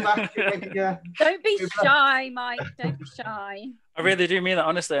 Don't bring it back. Don't be shy, Mike. Don't be shy. I really do mean that,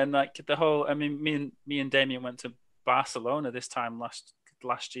 honestly. And like the whole, I mean, me and Damien went to Barcelona this time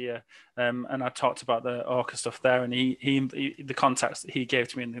last year, and I talked about the Orca stuff there, and he the contacts that he gave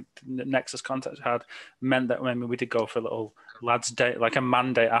to me and the Nexus contacts I had meant that when we did go for a little lads date, like a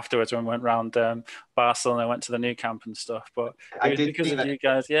man date afterwards, when we went around Barcelona, went to the new camp and stuff. But it was because of you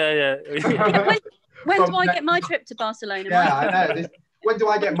guys. Yeah. When do I get my trip to Barcelona? Yeah, I know. When do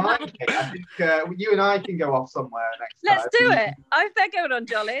I get mine? I think you and I can go off somewhere next time. Let's do it. I hope they're going on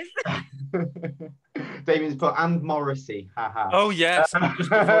jollies. Damien's put and Morrissey. Haha. Oh yes, just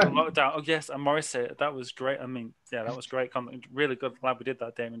before the lockdown. Oh yes, and Morrissey. That was great. I mean, yeah, that was great. Really good. Glad we did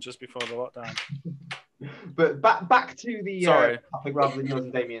that, Damien, just before the lockdown. But back to the topic rather than yours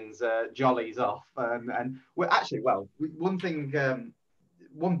and Damien's jollies off. And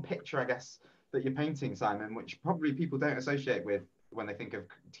one picture, I guess, that you're painting, Simon, which probably people don't associate with when they think of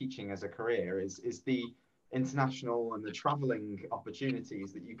teaching as a career, is the international and the traveling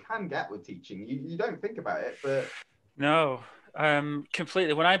opportunities that you can get with teaching. You don't think about it, but no,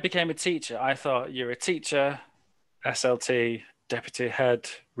 completely. When I became a teacher, I thought you're a teacher, SLT, deputy head,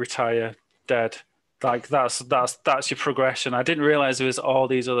 retire, dead. Like that's your progression. I didn't realize there was all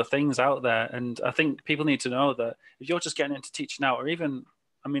these other things out there, and I think people need to know that if you're just getting into teaching now, or even,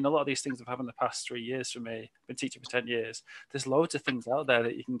 I mean, a lot of these things have happened in the past 3 years for me. I've been teaching for 10 years. There's loads of things out there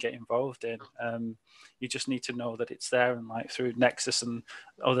that you can get involved in. You just need to know that it's there. And like through Nexus and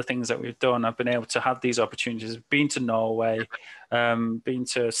other things that we've done, I've been able to have these opportunities. Been to Norway, been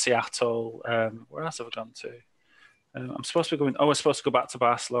to Seattle. Where else have I gone to? I'm supposed to be going. We're supposed to go back to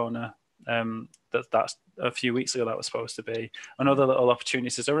Barcelona. That's a few weeks ago. That was supposed to be. And other little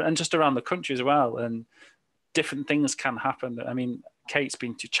opportunities, and just around the country as well. And different things can happen. I mean, Kate's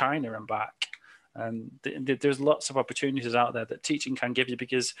been to China and back, and there's lots of opportunities out there that teaching can give you,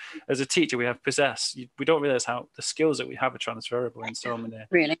 because as a teacher we don't realize how the skills that we have are transferable in so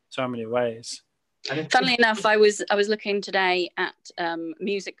many ways. Funnily enough, I was looking today at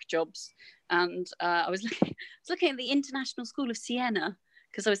music jobs, and I was looking at the International School of Siena,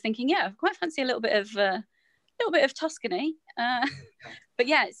 because I was thinking, I quite fancy a little bit of Tuscany. But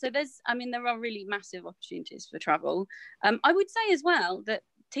yeah, so there are really massive opportunities for travel. I would say as well that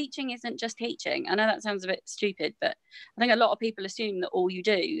teaching isn't just teaching. I know that sounds a bit stupid, but I think a lot of people assume that all you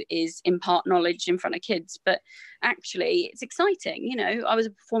do is impart knowledge in front of kids, but actually it's exciting. You know, I was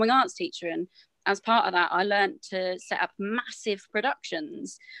a performing arts teacher, and as part of that, I learned to set up massive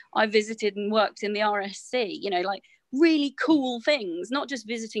productions. I visited and worked in the RSC, you know, like really cool things, not just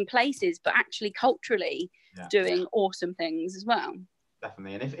visiting places, but actually culturally doing awesome things as well.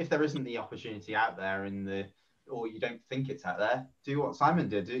 Definitely. And if there isn't the opportunity out there or you don't think it's out there, do what Simon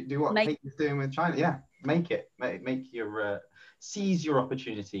did. Do what Kate is doing with China. Yeah, make your seize your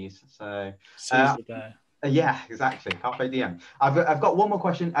opportunities. So seize the day. Yeah, exactly. Carpe diem. I've got one more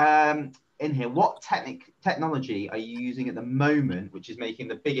question in here. What technology are you using at the moment, which is making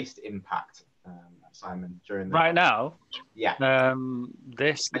the biggest impact, Simon, during the right now? Yeah.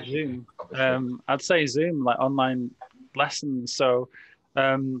 This Zoom. I'd say Zoom, like online lessons. So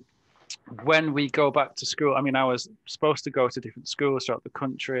when we go back to school, I mean, I was supposed to go to different schools throughout the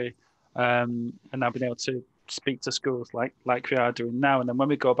country, and I've been able to speak to schools like we are doing now. And then when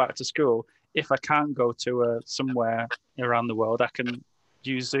we go back to school, if I can't go to somewhere around the world, I can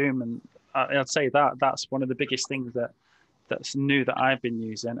use Zoom. And I'd say that's one of the biggest things that's new that I've been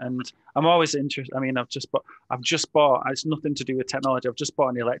using. And I'm always interested. I mean, I've just bought, it's nothing to do with technology. I've just bought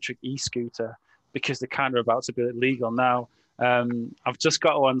an electric e-scooter because they're kind of about to be legal now. I've just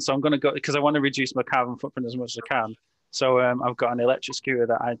got one, so I'm going to go, because I want to reduce my carbon footprint as much as I can. So I've got an electric scooter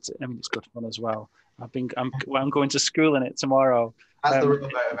that I mean, it's good fun as well. I'm going to school in it tomorrow. That's the real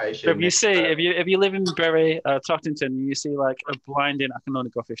motivation. So if you live in Bury, Tottington, you see like a blinding, I can only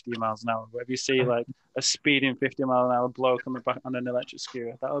go 50 miles an hour, but if you see like a speeding 50 mile an hour bloke coming back on an electric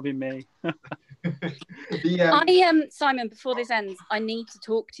scooter, that would be me. Simon, before this ends, I need to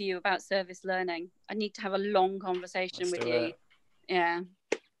talk to you about service learning. I need to have a long conversation with you. Yeah,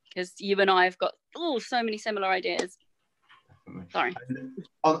 because you and I have got so many similar ideas. Sorry.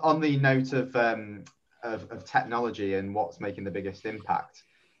 On the note of technology and what's making the biggest impact,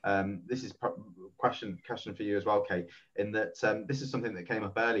 this is question for you as well, Kate. In that this is something that came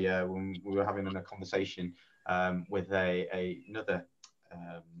up earlier when we were having a conversation with another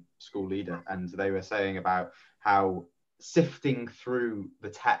school leader, and they were saying about how sifting through the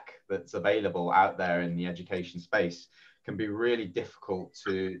tech that's available out there in the education space can be really difficult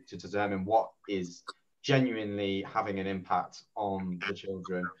to determine what is genuinely having an impact on the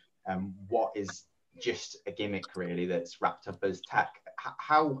children and what is just a gimmick really that's wrapped up as tech.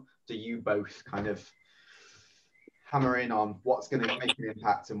 How do you both kind of hammer in on what's going to make an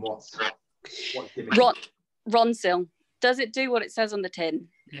impact and what's gimmick? Ronsil, does it do what it says on the tin?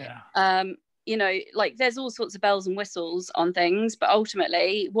 Yeah. You know, like there's all sorts of bells and whistles on things, but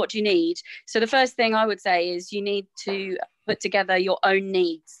ultimately, what do you need? So the first thing I would say is you need to put together your own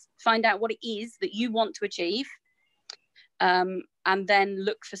needs. Find out what it is that you want to achieve, and then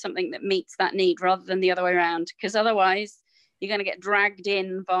look for something that meets that need rather than the other way around. Because otherwise, you're going to get dragged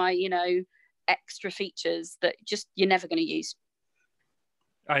in by, you know, extra features that just you're never going to use.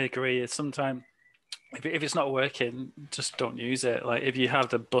 I agree. Sometimes if it's not working, just don't use it. Like if you had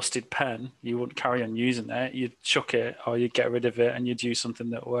the busted pen, you wouldn't carry on using it. You'd chuck it or you'd get rid of it and you'd use something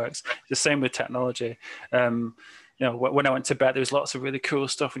that works. The same with technology. You know, when I went to bed, there was lots of really cool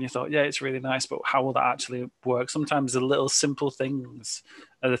stuff and you thought, yeah, it's really nice, but how will that actually work? Sometimes the little simple things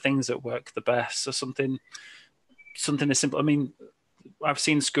are the things that work the best. So something as simple. I mean, I've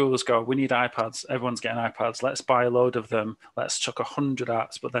seen schools go, we need iPads. Everyone's getting iPads. Let's buy a load of them. Let's chuck 100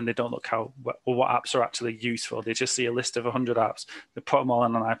 apps, but then they don't look what apps are actually useful. They just see a list of 100 apps. They put them all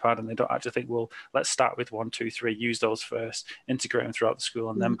on an iPad and they don't actually think, well, let's start with 1, 2, 3, use those first, integrate them throughout the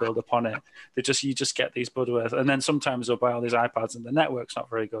school and then build upon it. You just get these buzzwords. And then sometimes they'll buy all these iPads and the network's not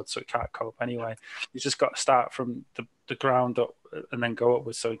very good, so it can't cope anyway. You just got to start from the ground up and then go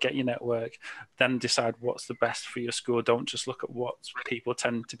upwards. So get your network, then decide what's the best for your school. Don't just look at what people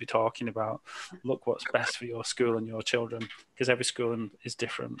tend to be talking about. Look what's best for your school and your children, because every school is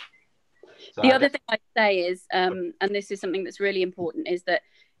different. The other thing I'd say is, and this is something that's really important, is that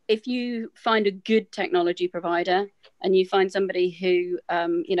if you find a good technology provider and you find somebody who,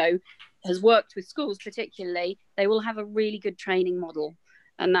 you know, has worked with schools particularly, they will have a really good training model.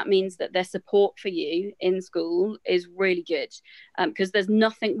 And that means that their support for you in school is really good, because there's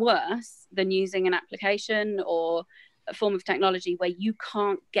nothing worse than using an application or a form of technology where you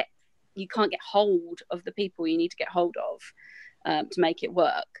can't get hold of the people you need to get hold of to make it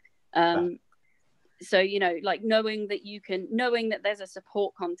work. So, you know, like knowing that there's a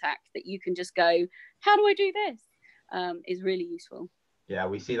support contact that you can just go, how do I do this? Is really useful. Yeah,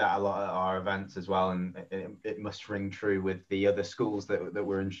 we see that a lot at our events as well, and it must ring true with the other schools that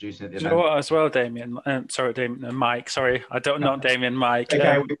we're introducing at the event. You know what, as well, Damien? Mike. Sorry, I don't know Damien. Mike.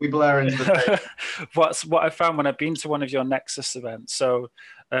 Okay, we blur into the what I found when I've been to one of your Nexus events. So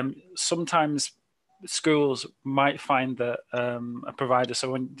sometimes schools might find that a provider.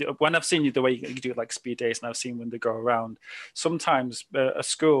 So when I've seen the way you do it, like speed days, and I've seen when they go around, sometimes a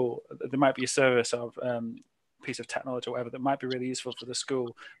school, there might be a service of piece of technology or whatever that might be really useful for the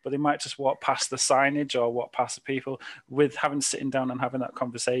school, but they might just walk past the signage or walk past the people. With sitting down and having that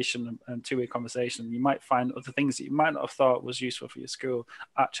conversation and two-way conversation, you might find other things that you might not have thought was useful for your school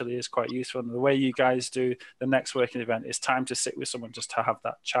actually is quite useful. And the way you guys do the next working event is time to sit with someone just to have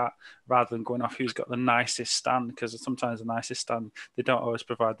that chat rather than going off who's got the nicest stand, because sometimes the nicest stand, they don't always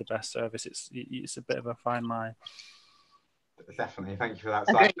provide the best service. It's a bit of a fine line. Definitely, thank you for that.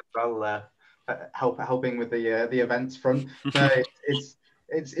 So helping with the events front. So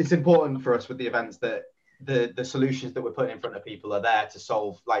it's important for us with the events that the solutions that we're putting in front of people are there to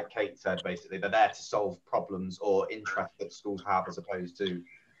solve, like Kate said, basically they're there to solve problems or interests that schools have, as opposed to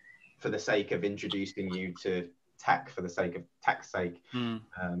for the sake of introducing you to tech for the sake of tech's sake.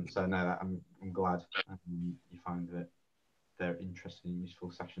 So no, I'm glad you find that they're interesting and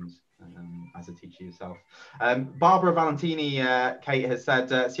useful sessions as a teacher yourself. Barbara Valentini, Kate, has said,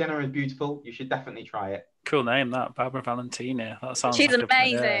 Sienna is beautiful. You should definitely try it. Cool name, that. Barbara Valentini. That sounds She's like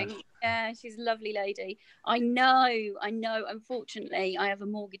amazing. Yeah, she's a lovely lady. I know. Unfortunately, I have a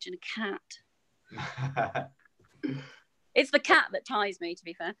mortgage and a cat. It's the cat that ties me, to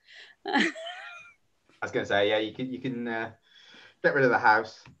be fair. I was going to say, yeah, you can get rid of the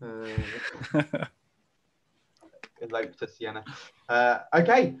house. Elope to Sienna.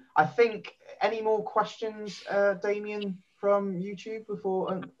 Okay, I think any more questions, Damien, from YouTube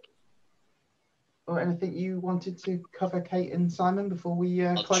before, or anything you wanted to cover, Kate and Simon, before we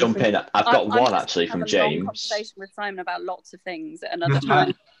close? Jump in. I've got one actually from James. Conversation with Simon about lots of things at another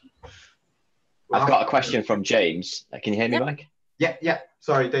time. I've got a question from James. Can you hear me, Mike? Yeah.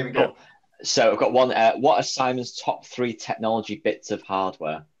 Sorry, David. Go. So I've got one. What are Simon's top 3 technology bits of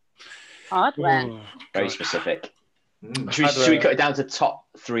hardware? Hardware. Very specific. Should we cut it down to top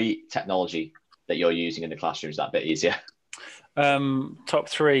 3 technology that you're using in the classroom? Is that a bit easier? Top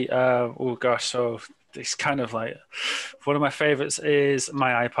 3. So it's kind of like one of my favorites is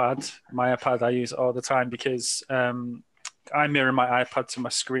my iPad. My iPad I use all the time because I mirror my iPad to my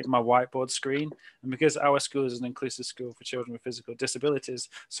screen, my whiteboard screen. And because our school is an inclusive school for children with physical disabilities,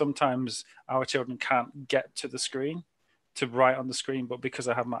 sometimes our children can't get to the screen to write on the screen, but because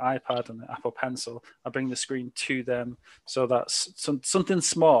I have my iPad and the Apple Pencil, I bring the screen to them. So that's something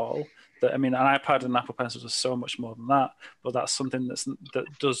small that, I mean, an iPad and an Apple Pencil is so much more than that, but that's something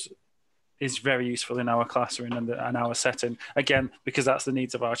is very useful in our classroom and our setting. Again, because that's the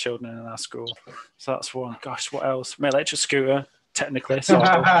needs of our children in our school. So that's one. Gosh, what else? My electric scooter, technically. Sort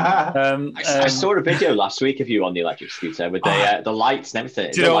of. I saw a video last week of you on the electric scooter with the lights and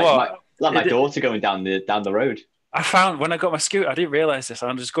everything. Do you know what? My daughter going down the road. I found when I got my scooter, I didn't realize this.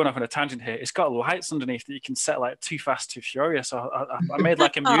 I'm just going off on a tangent here. It's got lights underneath that you can set like Too Fast, Too Furious. So I made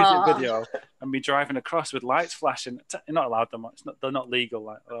like a music video and me driving across with lights flashing. You're not allowed them. They're not legal.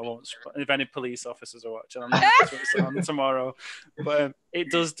 Like I won't. If any police officers are watching, I'm not on tomorrow. But it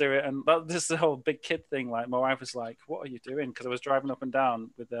does do it, and this is the whole big kid thing. Like my wife was like, "What are you doing?" Because I was driving up and down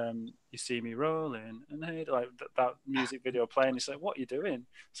with "You See Me Rolling" and hey, like that music video playing. He's like, "What are you doing?"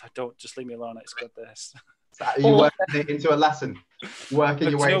 So I don't just leave me alone. It's got this. Are you working it into a lesson?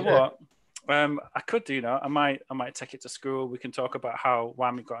 Working your way. You know what? I could do I might take it to school. We can talk about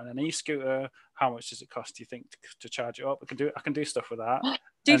why we got an e-scooter. How much does it cost? Do you think to charge it up? I can do stuff with that.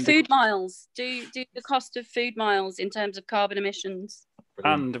 Food miles. Do the cost of food miles in terms of carbon emissions.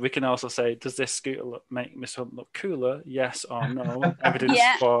 And we can also say, does this scooter make Miss Hunt look cooler? Yes or no? Evidence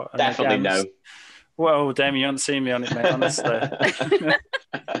for and definitely against. No. Whoa, Damien, you haven't seen me on it, mate, honestly.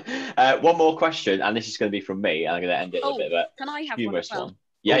 One more question, and this is going to be from me, and I'm going to end it a bit of a can I have humorous one as well? one.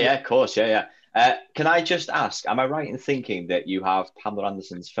 Yeah, of course, yeah. Can I just ask, am I right in thinking that you have Pamela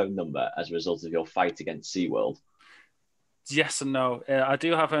Anderson's phone number as a result of your fight against SeaWorld? Yes and no. I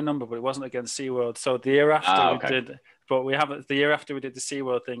do have her number, but it wasn't against SeaWorld. So the year after we did... But the year after we did the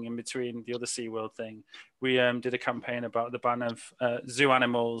SeaWorld thing, in between the other SeaWorld thing, we did a campaign about the ban of zoo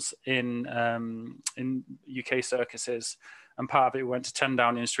animals in UK circuses. And part of it, we went to 10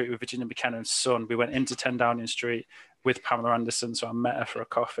 Downing Street with Virginia Buchanan's son. We went into 10 Downing Street with Pamela Anderson, so I met her for a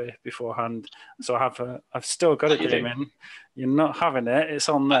coffee beforehand. So I've still got it, Damien. You're not having it. It's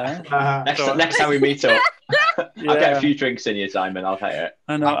on there. Next time we meet up, I'll get a few drinks in you, Simon. I'll pay it.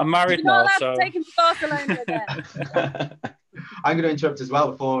 I know. I'm married now, so... You're not allowed to take him to Barcelona again. I'm going to interrupt as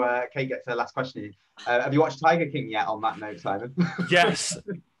well before Kate gets her last question. Have you watched Tiger King yet on that note, Simon? Yes.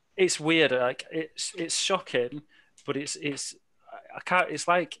 It's weird. Like it's shocking, but it's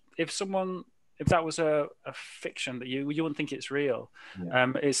like if that was a fiction that you wouldn't think it's real.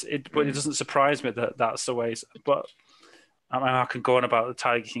 But it doesn't surprise me that that's the way. But I can go on about the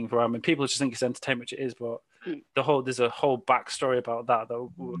Tiger King for a while. People just think it's entertainment, which it is, but there's a whole backstory about that.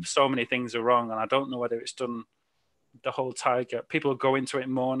 So many things are wrong, and I don't know whether it's done. The whole tiger, people go into it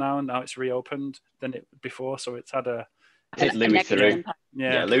more now, and now it's reopened than it before. So it's had a hit Louis through.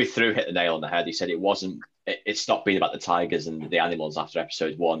 Yeah, Louis through hit the nail on the head. He said it stopped being about the tigers and the animals after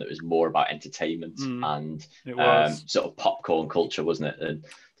episode 1. It was more about entertainment and sort of popcorn culture, wasn't it?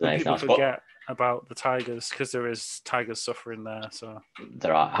 And people forget about the tigers because there is tigers suffering there. So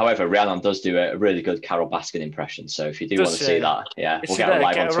there are. However, Rhiannon does do a really good Carol Baskin impression. So if you do want to see that, we'll get her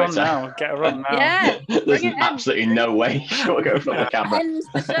live on Twitter. Get her on now. Yeah, there's absolutely no way she's got to go in front of the camera. Ends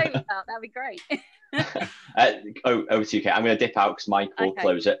the show with that. That'd be great. Over to you, Kate. I'm going to dip out because Mike will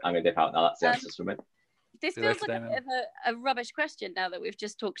close it. I'm going to dip out now. That's the answers from it. This feels like a bit of a rubbish question now that we've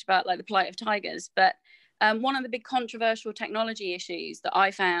just talked about like the plight of tigers. But one of the big controversial technology issues that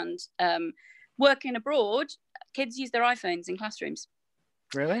I found working abroad, kids use their iPhones in classrooms.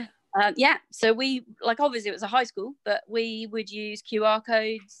 Really? Yeah. So we, like, obviously it was a high school, but we would use QR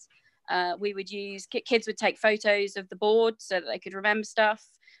codes. We would use, kids would take photos of the board so that they could remember stuff.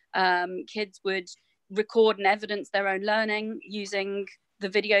 Kids would record and evidence their own learning using the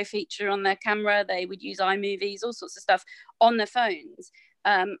video feature on their camera. They would use iMovies, all sorts of stuff on their phones.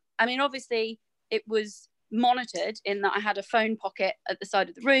 I mean, obviously it was monitored in that I had a phone pocket at the side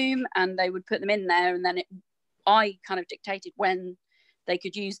of the room and they would put them in there, and then I kind of dictated when they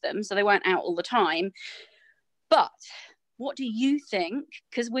could use them, so they weren't out all the time. But what do you think?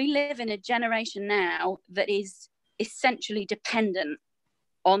 Because we live in a generation now that is essentially dependent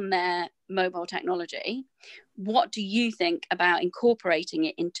on their mobile technology. What do you think about incorporating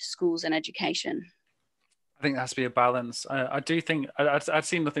it into schools and education? I think there has to be a balance. I do think I'd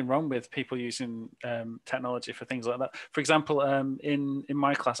seen nothing wrong with people using technology for things like that. For example, in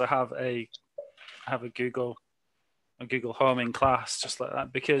my class, I have a Google Home in class, just like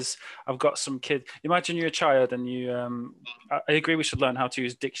that, because I've got some kid. Imagine you're a child and you. I agree we should learn how to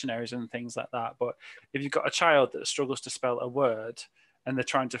use dictionaries and things like that. But if you've got a child that struggles to spell a word, and they're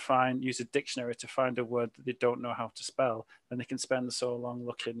trying to use a dictionary to find a word that they don't know how to spell, then they can spend so long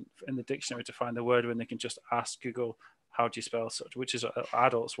looking in the dictionary to find the word when they can just ask Google, how do you spell such, which is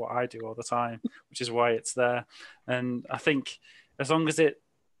adults what I do all the time, which is why it's there. And I think as long as it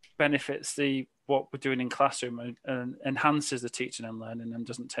benefits what we're doing in classroom and enhances the teaching and learning and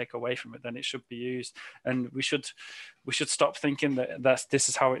doesn't take away from it, then it should be used. And we should stop thinking that this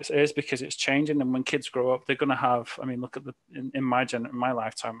is how it is, because it's changing. And when kids grow up, they're going to have, I mean, look at in my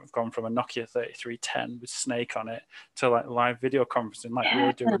lifetime, I've gone from a Nokia 3310 with Snake on it to like live video conferencing like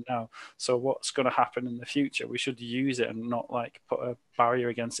we're doing now. So what's going to happen in the future? We should use it and not like put a barrier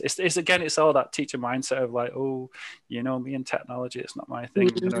against it. It's all that teacher mindset of like, oh, me and technology, it's not my thing,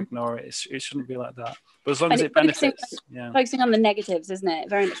 I'm going to ignore it. It shouldn't be like that. But as long as it benefits, focusing on the negatives, isn't it?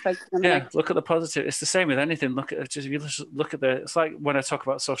 Very much focusing on the negatives. Look at the positive. It's the same with anything. If you just look at it's like when I talk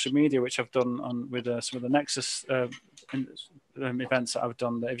about social media, which I've done with some of the Nexus events that I've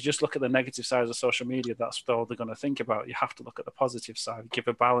done. That if you just look at the negative sides of social media, that's all they're going to think about. You have to look at the positive side. Give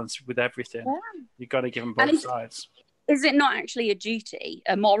a balance with everything. Yeah. You've got to give them both sides. Is it not actually a duty,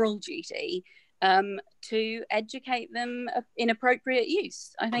 a moral duty, to educate them in appropriate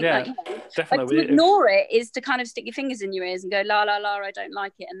use? I think definitely. Like, to ignore it is to kind of stick your fingers in your ears and go, la, la, la, I don't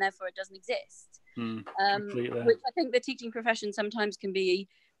like it, and therefore it doesn't exist. Completely. Which I think the teaching profession sometimes can be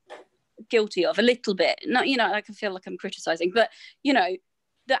guilty of a little bit. Not, I can feel like I'm criticizing, but,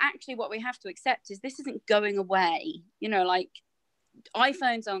 that actually what we have to accept is this isn't going away. Like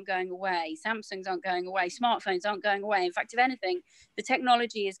iPhones aren't going away, Samsungs aren't going away, smartphones aren't going away. In fact, if anything, the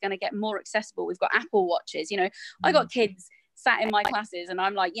technology is going to get more accessible. We've got Apple Watches. I got kids sat in my classes and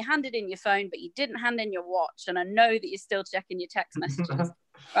I'm like, you handed in your phone, but you didn't hand in your watch. And I know that you're still checking your text messages,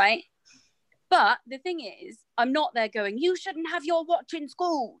 right? But the thing is, I'm not there going, you shouldn't have your watch in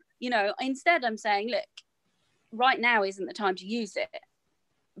school. Instead I'm saying, look, right now isn't the time to use it.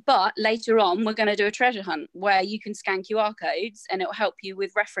 But later on, we're going to do a treasure hunt where you can scan QR codes and it'll help you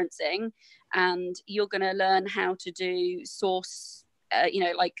with referencing, and you're going to learn how to do source,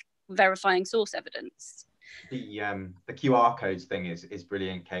 like verifying source evidence. The QR codes thing is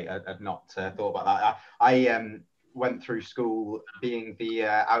brilliant, Kate. I'd not thought about that. I went through school being the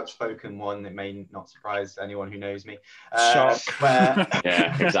outspoken one. It may not surprise anyone who knows me. Shock.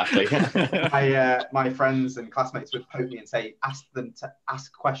 Yeah, exactly. My friends and classmates would poke me and say, ask them to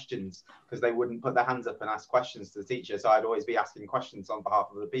ask questions, because they wouldn't put their hands up and ask questions to the teacher. So I'd always be asking questions on behalf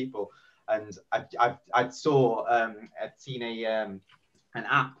of the people. And I'd seen an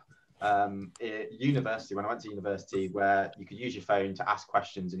app at university, when I went to university, where you could use your phone to ask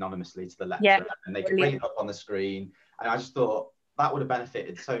questions anonymously to the lecturer, and they could bring it up on the screen. And I just thought that would have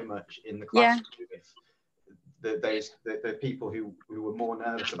benefited so much in the classroom if the people who were more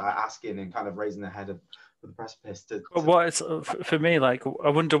nervous about asking and kind of raising their head of the precipice for me, like, I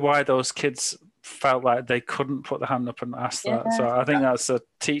wonder why those kids felt like they couldn't put their hand up and ask that. So I think that's a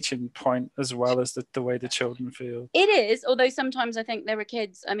teaching point as well as the way the children feel. It is, although sometimes I think there are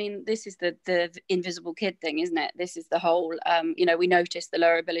kids, I mean, this is the invisible kid thing, isn't it? This is the whole, we notice the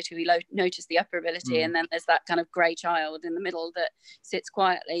lower ability, we notice the upper ability, and then there's that kind of grey child in the middle that sits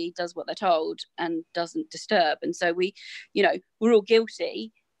quietly, does what they're told and doesn't disturb. And so we're all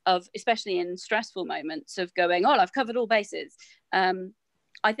guilty of, especially in stressful moments, of going, oh, I've covered all bases.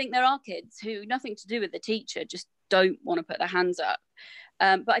 I think there are kids who, nothing to do with the teacher, just don't want to put their hands up.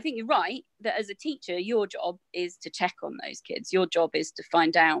 But I think you're right that as a teacher, your job is to check on those kids. Your job is to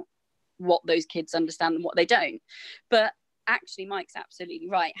find out what those kids understand and what they don't. But actually, Mike's absolutely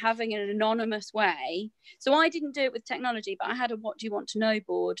right. Having an anonymous way. So I didn't do it with technology, but I had a what do you want to know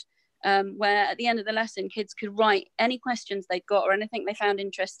board, where at the end of the lesson, kids could write any questions they'd got or anything they found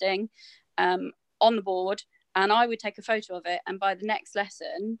interesting on the board. And I would take a photo of it. And by the next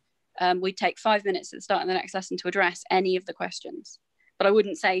lesson, we'd take 5 minutes at the start of the next lesson to address any of the questions. But I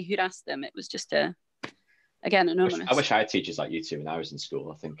wouldn't say who'd asked them. It was just again, anonymous. I wish I had teachers like you two when I was in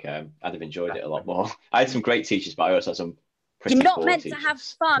school. I think I'd have enjoyed it a lot more. I had some great teachers, but I also had some pretty You're not meant teachers. to have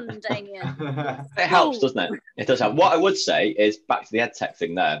fun, Damien. It helps, doesn't it? It does help. What I would say is, back to the EdTech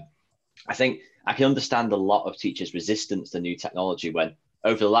thing there, I think I can understand a lot of teachers' resistance to new technology when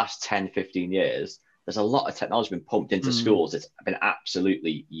over the last 10, 15 years, there's a lot of technology been pumped into schools. It's been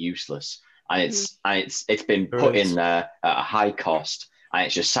absolutely useless, and it's been put in there at a high cost, and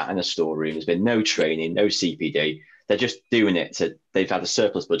it's just sat in a storeroom. There's been no training, no CPD. They're just doing it they've had a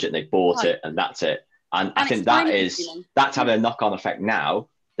surplus budget and they bought it, and that's it. And I think that's having a knock-on effect now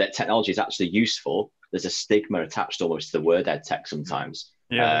that technology is actually useful. There's a stigma attached almost to the word ed tech sometimes.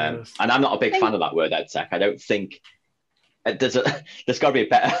 And I'm not a big fan of that word ed tech. I don't think there's got to be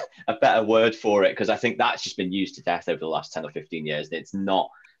a better word for it, because I think that's just been used to death over the last 10 or 15 years. It's not,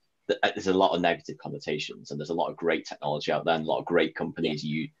 there's a lot of negative connotations, and there's a lot of great technology out there and a lot of great companies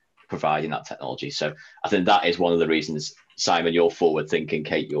providing that technology. So I think that is one of the reasons, Simon, you're forward thinking,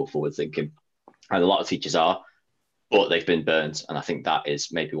 Kate, you're forward thinking, and a lot of teachers are, but they've been burnt. And I think that is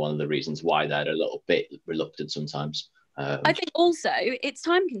maybe one of the reasons why they're a little bit reluctant sometimes. I think also it's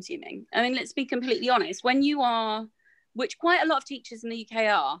time consuming. I mean, let's be completely honest. When you are, which quite a lot of teachers in the UK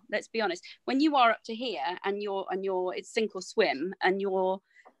are, let's be honest, when you are up to here and it's sink or swim, and you're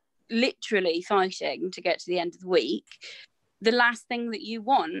literally fighting to get to the end of the week, the last thing that you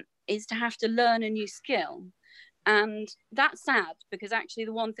want is to have to learn a new skill. And that's sad, because actually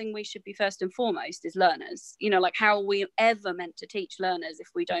the one thing we should be first and foremost is learners. You know, like, how are we ever meant to teach learners if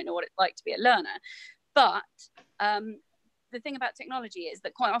we don't know what it's like to be a learner? But the thing about technology is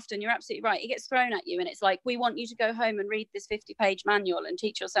that quite often, you're absolutely right, it gets thrown at you and it's like, we want you to go home and read this 50-page manual and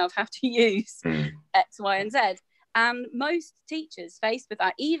teach yourself how to use X, Y, and Z. And most teachers faced with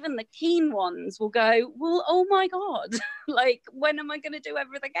that, even the keen ones, will go, well, oh my God, like, when am I going to do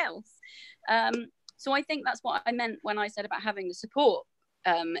everything else? So I think that's what I meant when I said about having the support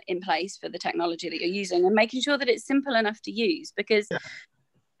in place for the technology that you're using, and making sure that it's simple enough to use, because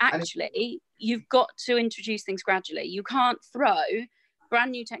actually you've got to introduce things gradually. You can't throw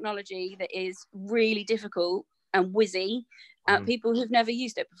brand new technology that is really difficult and whizzy at people who've never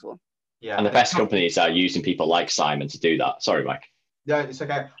used it before. Yeah, and the best companies are using people like Simon to do that. Sorry, Mike. No, it's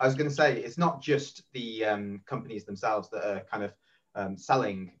okay. I was going to say, it's not just the companies themselves that are kind of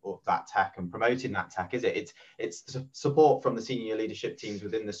selling that tech and promoting that tech, is it? It's support from the senior leadership teams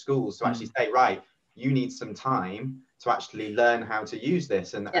within the schools to actually say, right, you need some time to actually learn how to use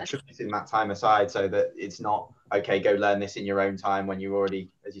this, and attributing that time aside, so that it's not, okay, go learn this in your own time when you're already,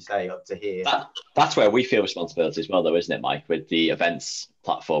 as you say, up to here. That's where we feel responsibility as well, though, isn't it, Mike? With the events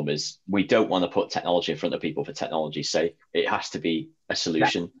platform, is we don't want to put technology in front of people for technology's sake. It has to be a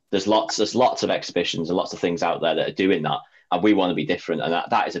solution. There's lots of exhibitions and lots of things out there that are doing that, and we want to be different, and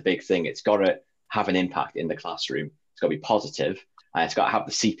that is a big thing. It's got to have an impact in the classroom. It's got to be positive, and it's got to have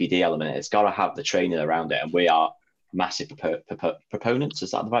the CPD element. It's got to have the training around it, and we are massive proponents.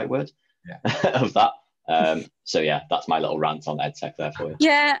 Is that the right word? Of that. So yeah, that's my little rant on EdTech there for you.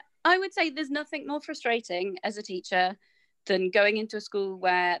 Yeah, I would say there's nothing more frustrating as a teacher than going into a school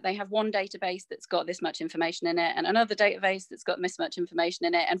where they have one database that's got this much information in it, and another database that's got this much information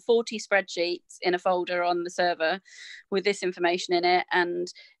in it, and 40 spreadsheets in a folder on the server with this information in it, and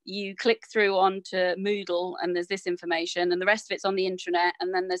you click through onto Moodle and there's this information, and the rest of it's on the intranet,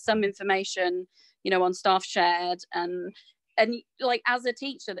 and then there's some information, you know, on staff shared, and like, as a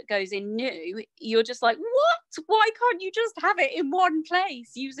teacher that goes in new, you're just like, what? Why can't you just have it in one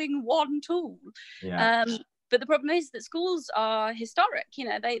place using one tool? But the problem is that schools are historic. You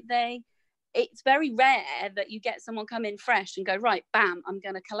know, it's very rare that you get someone come in fresh and go, right, bam, I'm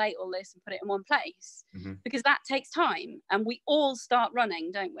going to collate all this and put it in one place, because that takes time. And we all start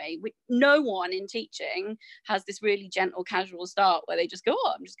running, don't we? No one in teaching has this really gentle, casual start where they just go,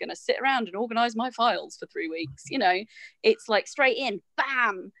 oh, I'm just going to sit around and organize my files for 3 weeks. You know, it's like straight in,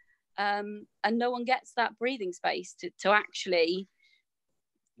 bam. And no one gets that breathing space to actually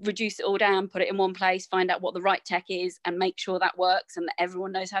reduce it all down, put it in one place, find out what the right tech is, and make sure that works and that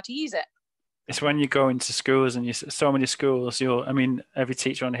everyone knows how to use it. It's when you go into schools, and so many schools, every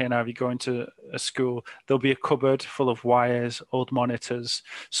teacher on here now, if you go into a school, there'll be a cupboard full of wires, old monitors,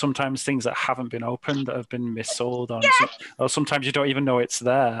 sometimes things that haven't been opened, that have been missold on, or sometimes you don't even know it's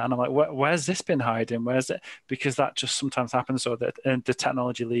there. And I'm like, where's this been hiding? Where's it? Because that just sometimes happens, so that the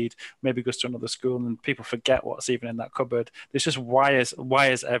technology lead maybe goes to another school and people forget what's even in that cupboard. There's just wires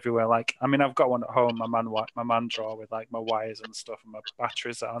everywhere. Like, I mean, I've got one at home, my man drawer with like my wires and stuff and my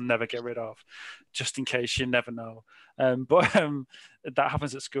batteries that I'll never get rid of, just in case, you never know. But that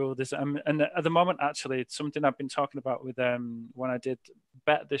happens at school. And at the moment, actually, it's something I've been talking about with when I did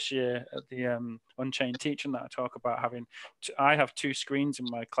BET this year at the Unchained Teaching, that I talk about having. I have 2 screens in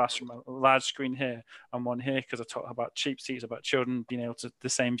my classroom, a large screen here and one here, because I talk about cheap seats, about children being able to the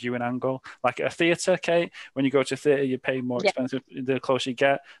same viewing angle. Like at a theatre, Kate, when you go to a theatre, you pay more expensive. The closer you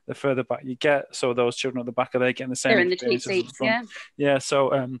get, the further back you get. So those children at the back, are they getting the same experience as the front? Yeah.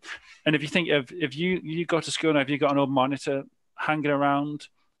 So, and if you think of, if you go to school now, if you've got an old monitor hanging around,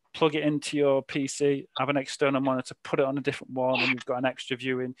 plug it into your PC, have an external monitor, put it on a different wall, and you've got an extra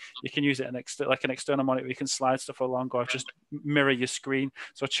viewing. You can use it like an external monitor. You can slide stuff along, or just mirror your screen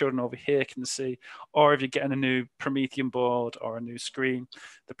so children over here can see. Or if you're getting a new Promethean board or a new screen,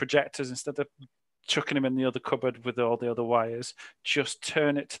 the projectors, instead of chucking them in the other cupboard with all the other wires, just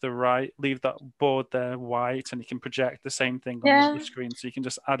turn it to the right, leave that board there white, and you can project the same thing on the screen. So you can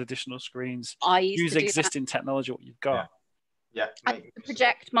just add additional screens. Use existing technology, what you've got. Yeah. I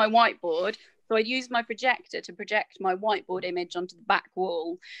project my whiteboard. So I'd use my projector to project my whiteboard image onto the back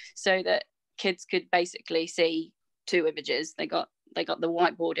wall, so that kids could basically see 2 images. They got the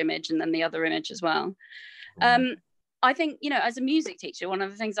whiteboard image and then the other image as well. I think, as a music teacher, one of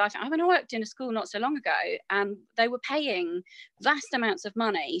the things I found, when I worked in a school not so long ago, and they were paying vast amounts of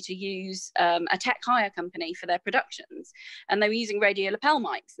money to use a tech hire company for their productions, and they were using radio lapel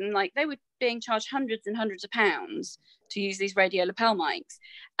mics, and they were being charged hundreds and hundreds of pounds to use these radio lapel mics.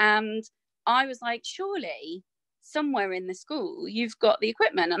 And I was like, surely somewhere in the school you've got the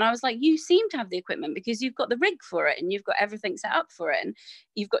equipment. And I was like, you seem to have the equipment, because you've got the rig for it and you've got everything set up for it and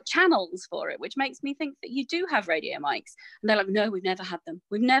you've got channels for it, which makes me think that you do have radio mics. And they're like, no, we've never had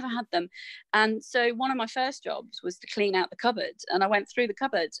them. And so one of my first jobs was to clean out the cupboard, and I went through the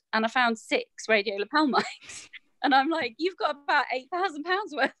cupboard and I found 6 radio lapel mics. And I'm like, you've got about £8,000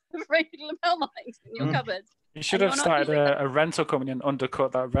 worth of radio lapel mics in your cupboard. You should have started a rental company and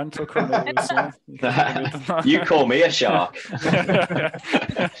undercut that rental company. You call me a shark.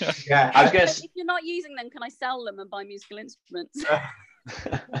 Yeah. I was going to. If you're not using them, can I sell them and buy musical instruments?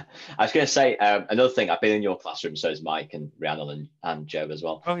 I was going to say another thing. I've been in your classroom, so is Mike and Rhiannon and Joe as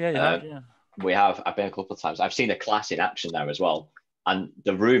well. Oh yeah. I've been a couple of times. I've seen a class in action there as well. And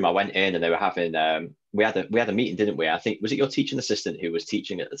the room, I went in and they were having. We had a meeting, didn't we? I think, was it your teaching assistant who was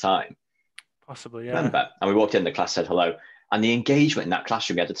teaching at the time? Possibly, yeah. Remember? And we walked in, the class said hello. And the engagement in that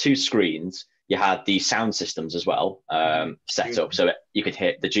classroom, you had the 2 screens, you had the sound systems as well set up, so you could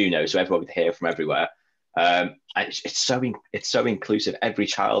hear the Juno, so everyone could hear from everywhere. And it's so inclusive. Every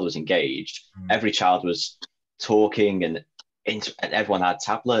child was engaged. Every child was talking, and everyone had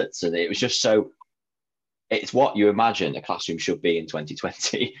tablets, and it was just so. It's what you imagine a classroom should be in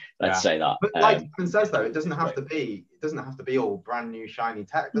 2020. Let's say that. But like Kevin says, though, it doesn't have to be all brand new shiny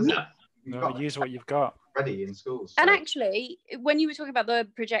tech, does it? No, use what you've got ready in schools. And actually, when you were talking about the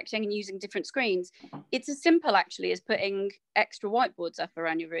projecting and using different screens, it's as simple actually as putting extra whiteboards up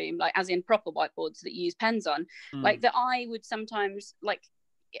around your room, like as in proper whiteboards that you use pens on. Like that, I would sometimes, like,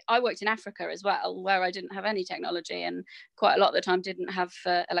 I worked in Africa as well, where I didn't have any technology and quite a lot of the time didn't have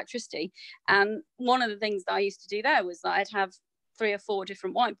electricity. And one of the things that I used to do there was that I'd have 3 or 4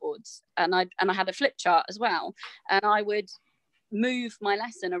 different whiteboards, and I had a flip chart as well, and I would move my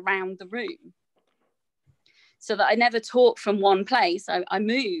lesson around the room so that I never taught from one place. I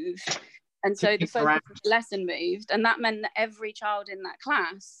moved, and so the focus of the lesson moved, and that meant that every child in that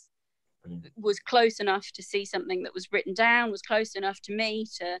class was close enough to see something that was written down, was close enough to me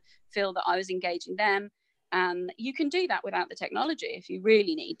to feel that I was engaging them. And you can do that without the technology if you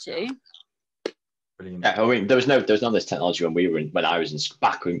really need to. Brilliant. Yeah, I mean, there was none of this technology when I was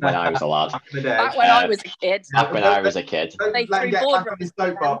back when I was a lad. Back when I was a kid. Back when I was a kid.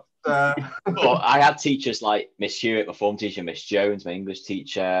 But I had teachers like Miss Hewitt, my form teacher, Miss Jones, my English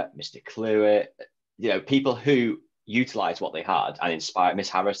teacher, Mr. Cluett, people who utilised what they had and inspired. Miss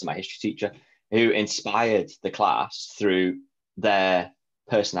Harris, my history teacher, who inspired the class through their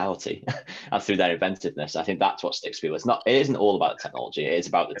personality and through their inventiveness. I think that's what sticks with people. It isn't all about the technology, it is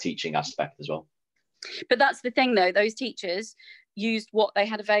about the teaching aspect as well. But that's the thing, though, those teachers used what they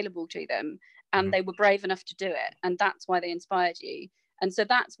had available to them, and they were brave enough to do it, and that's why they inspired you. And so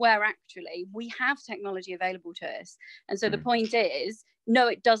that's where actually we have technology available to us. And so the point is, no,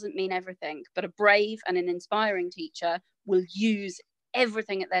 it doesn't mean everything, but a brave and an inspiring teacher will use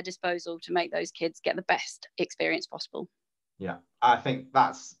everything at their disposal to make those kids get the best experience possible. Yeah, I think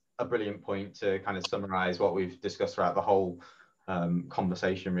that's a brilliant point to kind of summarize what we've discussed throughout the whole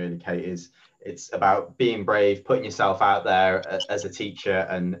conversation, really, Kate. It's about being brave, putting yourself out there as a teacher,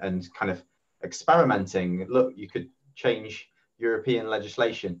 and kind of experimenting. Look, you could change European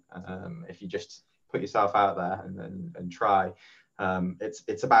legislation if you just put yourself out there and try.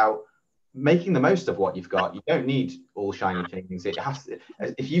 It's about making the most of what you've got. You don't need all shiny things. It has to,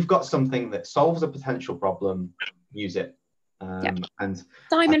 if you've got something that solves a potential problem, use it. And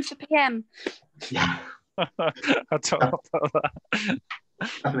Simon for PM. Yeah. I don't know about that.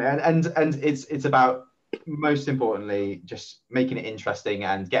 Definitely. And it's about, most importantly, just making it interesting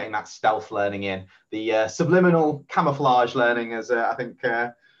and getting that stealth learning in, the subliminal camouflage learning, as I think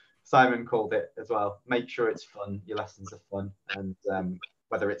Simon called it as well. Make sure it's fun. Your lessons are fun, and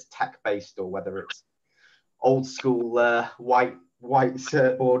whether it's tech-based or whether it's old school white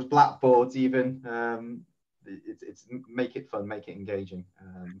board, blackboards even, it's make it fun, make it engaging.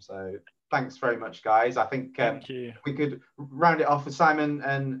 So thanks very much, guys. I think we could round it off with Simon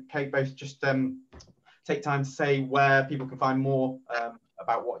and Kate both just take time to say where people can find more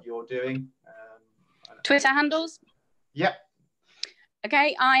about what you're doing. Twitter handles? Yep.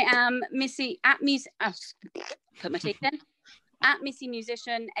 Okay, I am Missy at put my teeth in. At Missy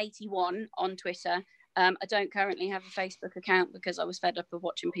Musician 81 on Twitter. I don't currently have a Facebook account because I was fed up of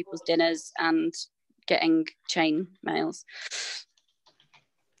watching people's dinners and getting chain mails.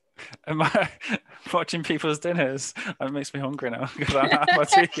 Am I watching people's dinners? That makes me hungry now because I'm at my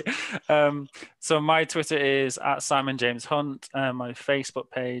tea. So my Twitter is at Simon James Hunt, and my Facebook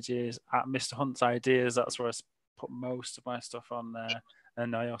page is at Mr. Hunt's Ideas. That's where I put most of my stuff on there.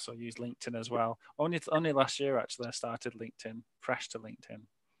 And I also use LinkedIn as well. Only last year, actually, I started LinkedIn, fresh to LinkedIn.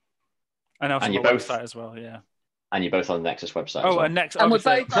 And also my website as well, yeah. And you're both on the Nexus website. Oh, as well. And we're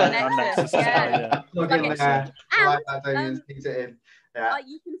both on Nexus. Yeah. Plug in there. I like that, don't you? Keep it in. Yeah.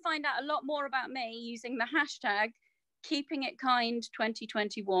 You can find out a lot more about me using the hashtag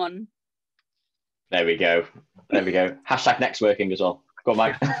KeepingItKind2021. There we go. Hashtag networking as well. Go on,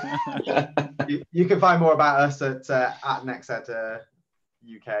 Mike. You can find more about us at NextEd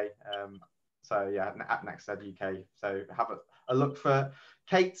UK. So yeah, at NextEd UK. So have a look for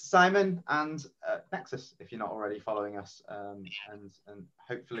Kate, Simon, and Nexus if you're not already following us. And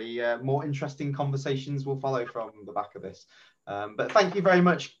hopefully more interesting conversations will follow from the back of this. But thank you very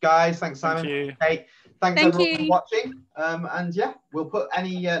much, guys. Thanks, Simon. Thank you. Kate. Thanks everyone for watching. And yeah, we'll put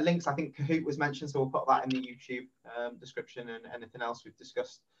any links. I think Kahoot was mentioned, so we'll put that in the YouTube description, and anything else we've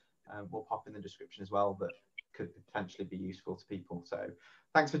discussed we'll pop in the description as well that could potentially be useful to people. So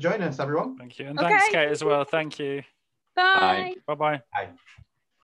thanks for joining us, everyone. Thank you. And thanks, Kate, as well. Thank you. Bye. Bye-bye. Bye.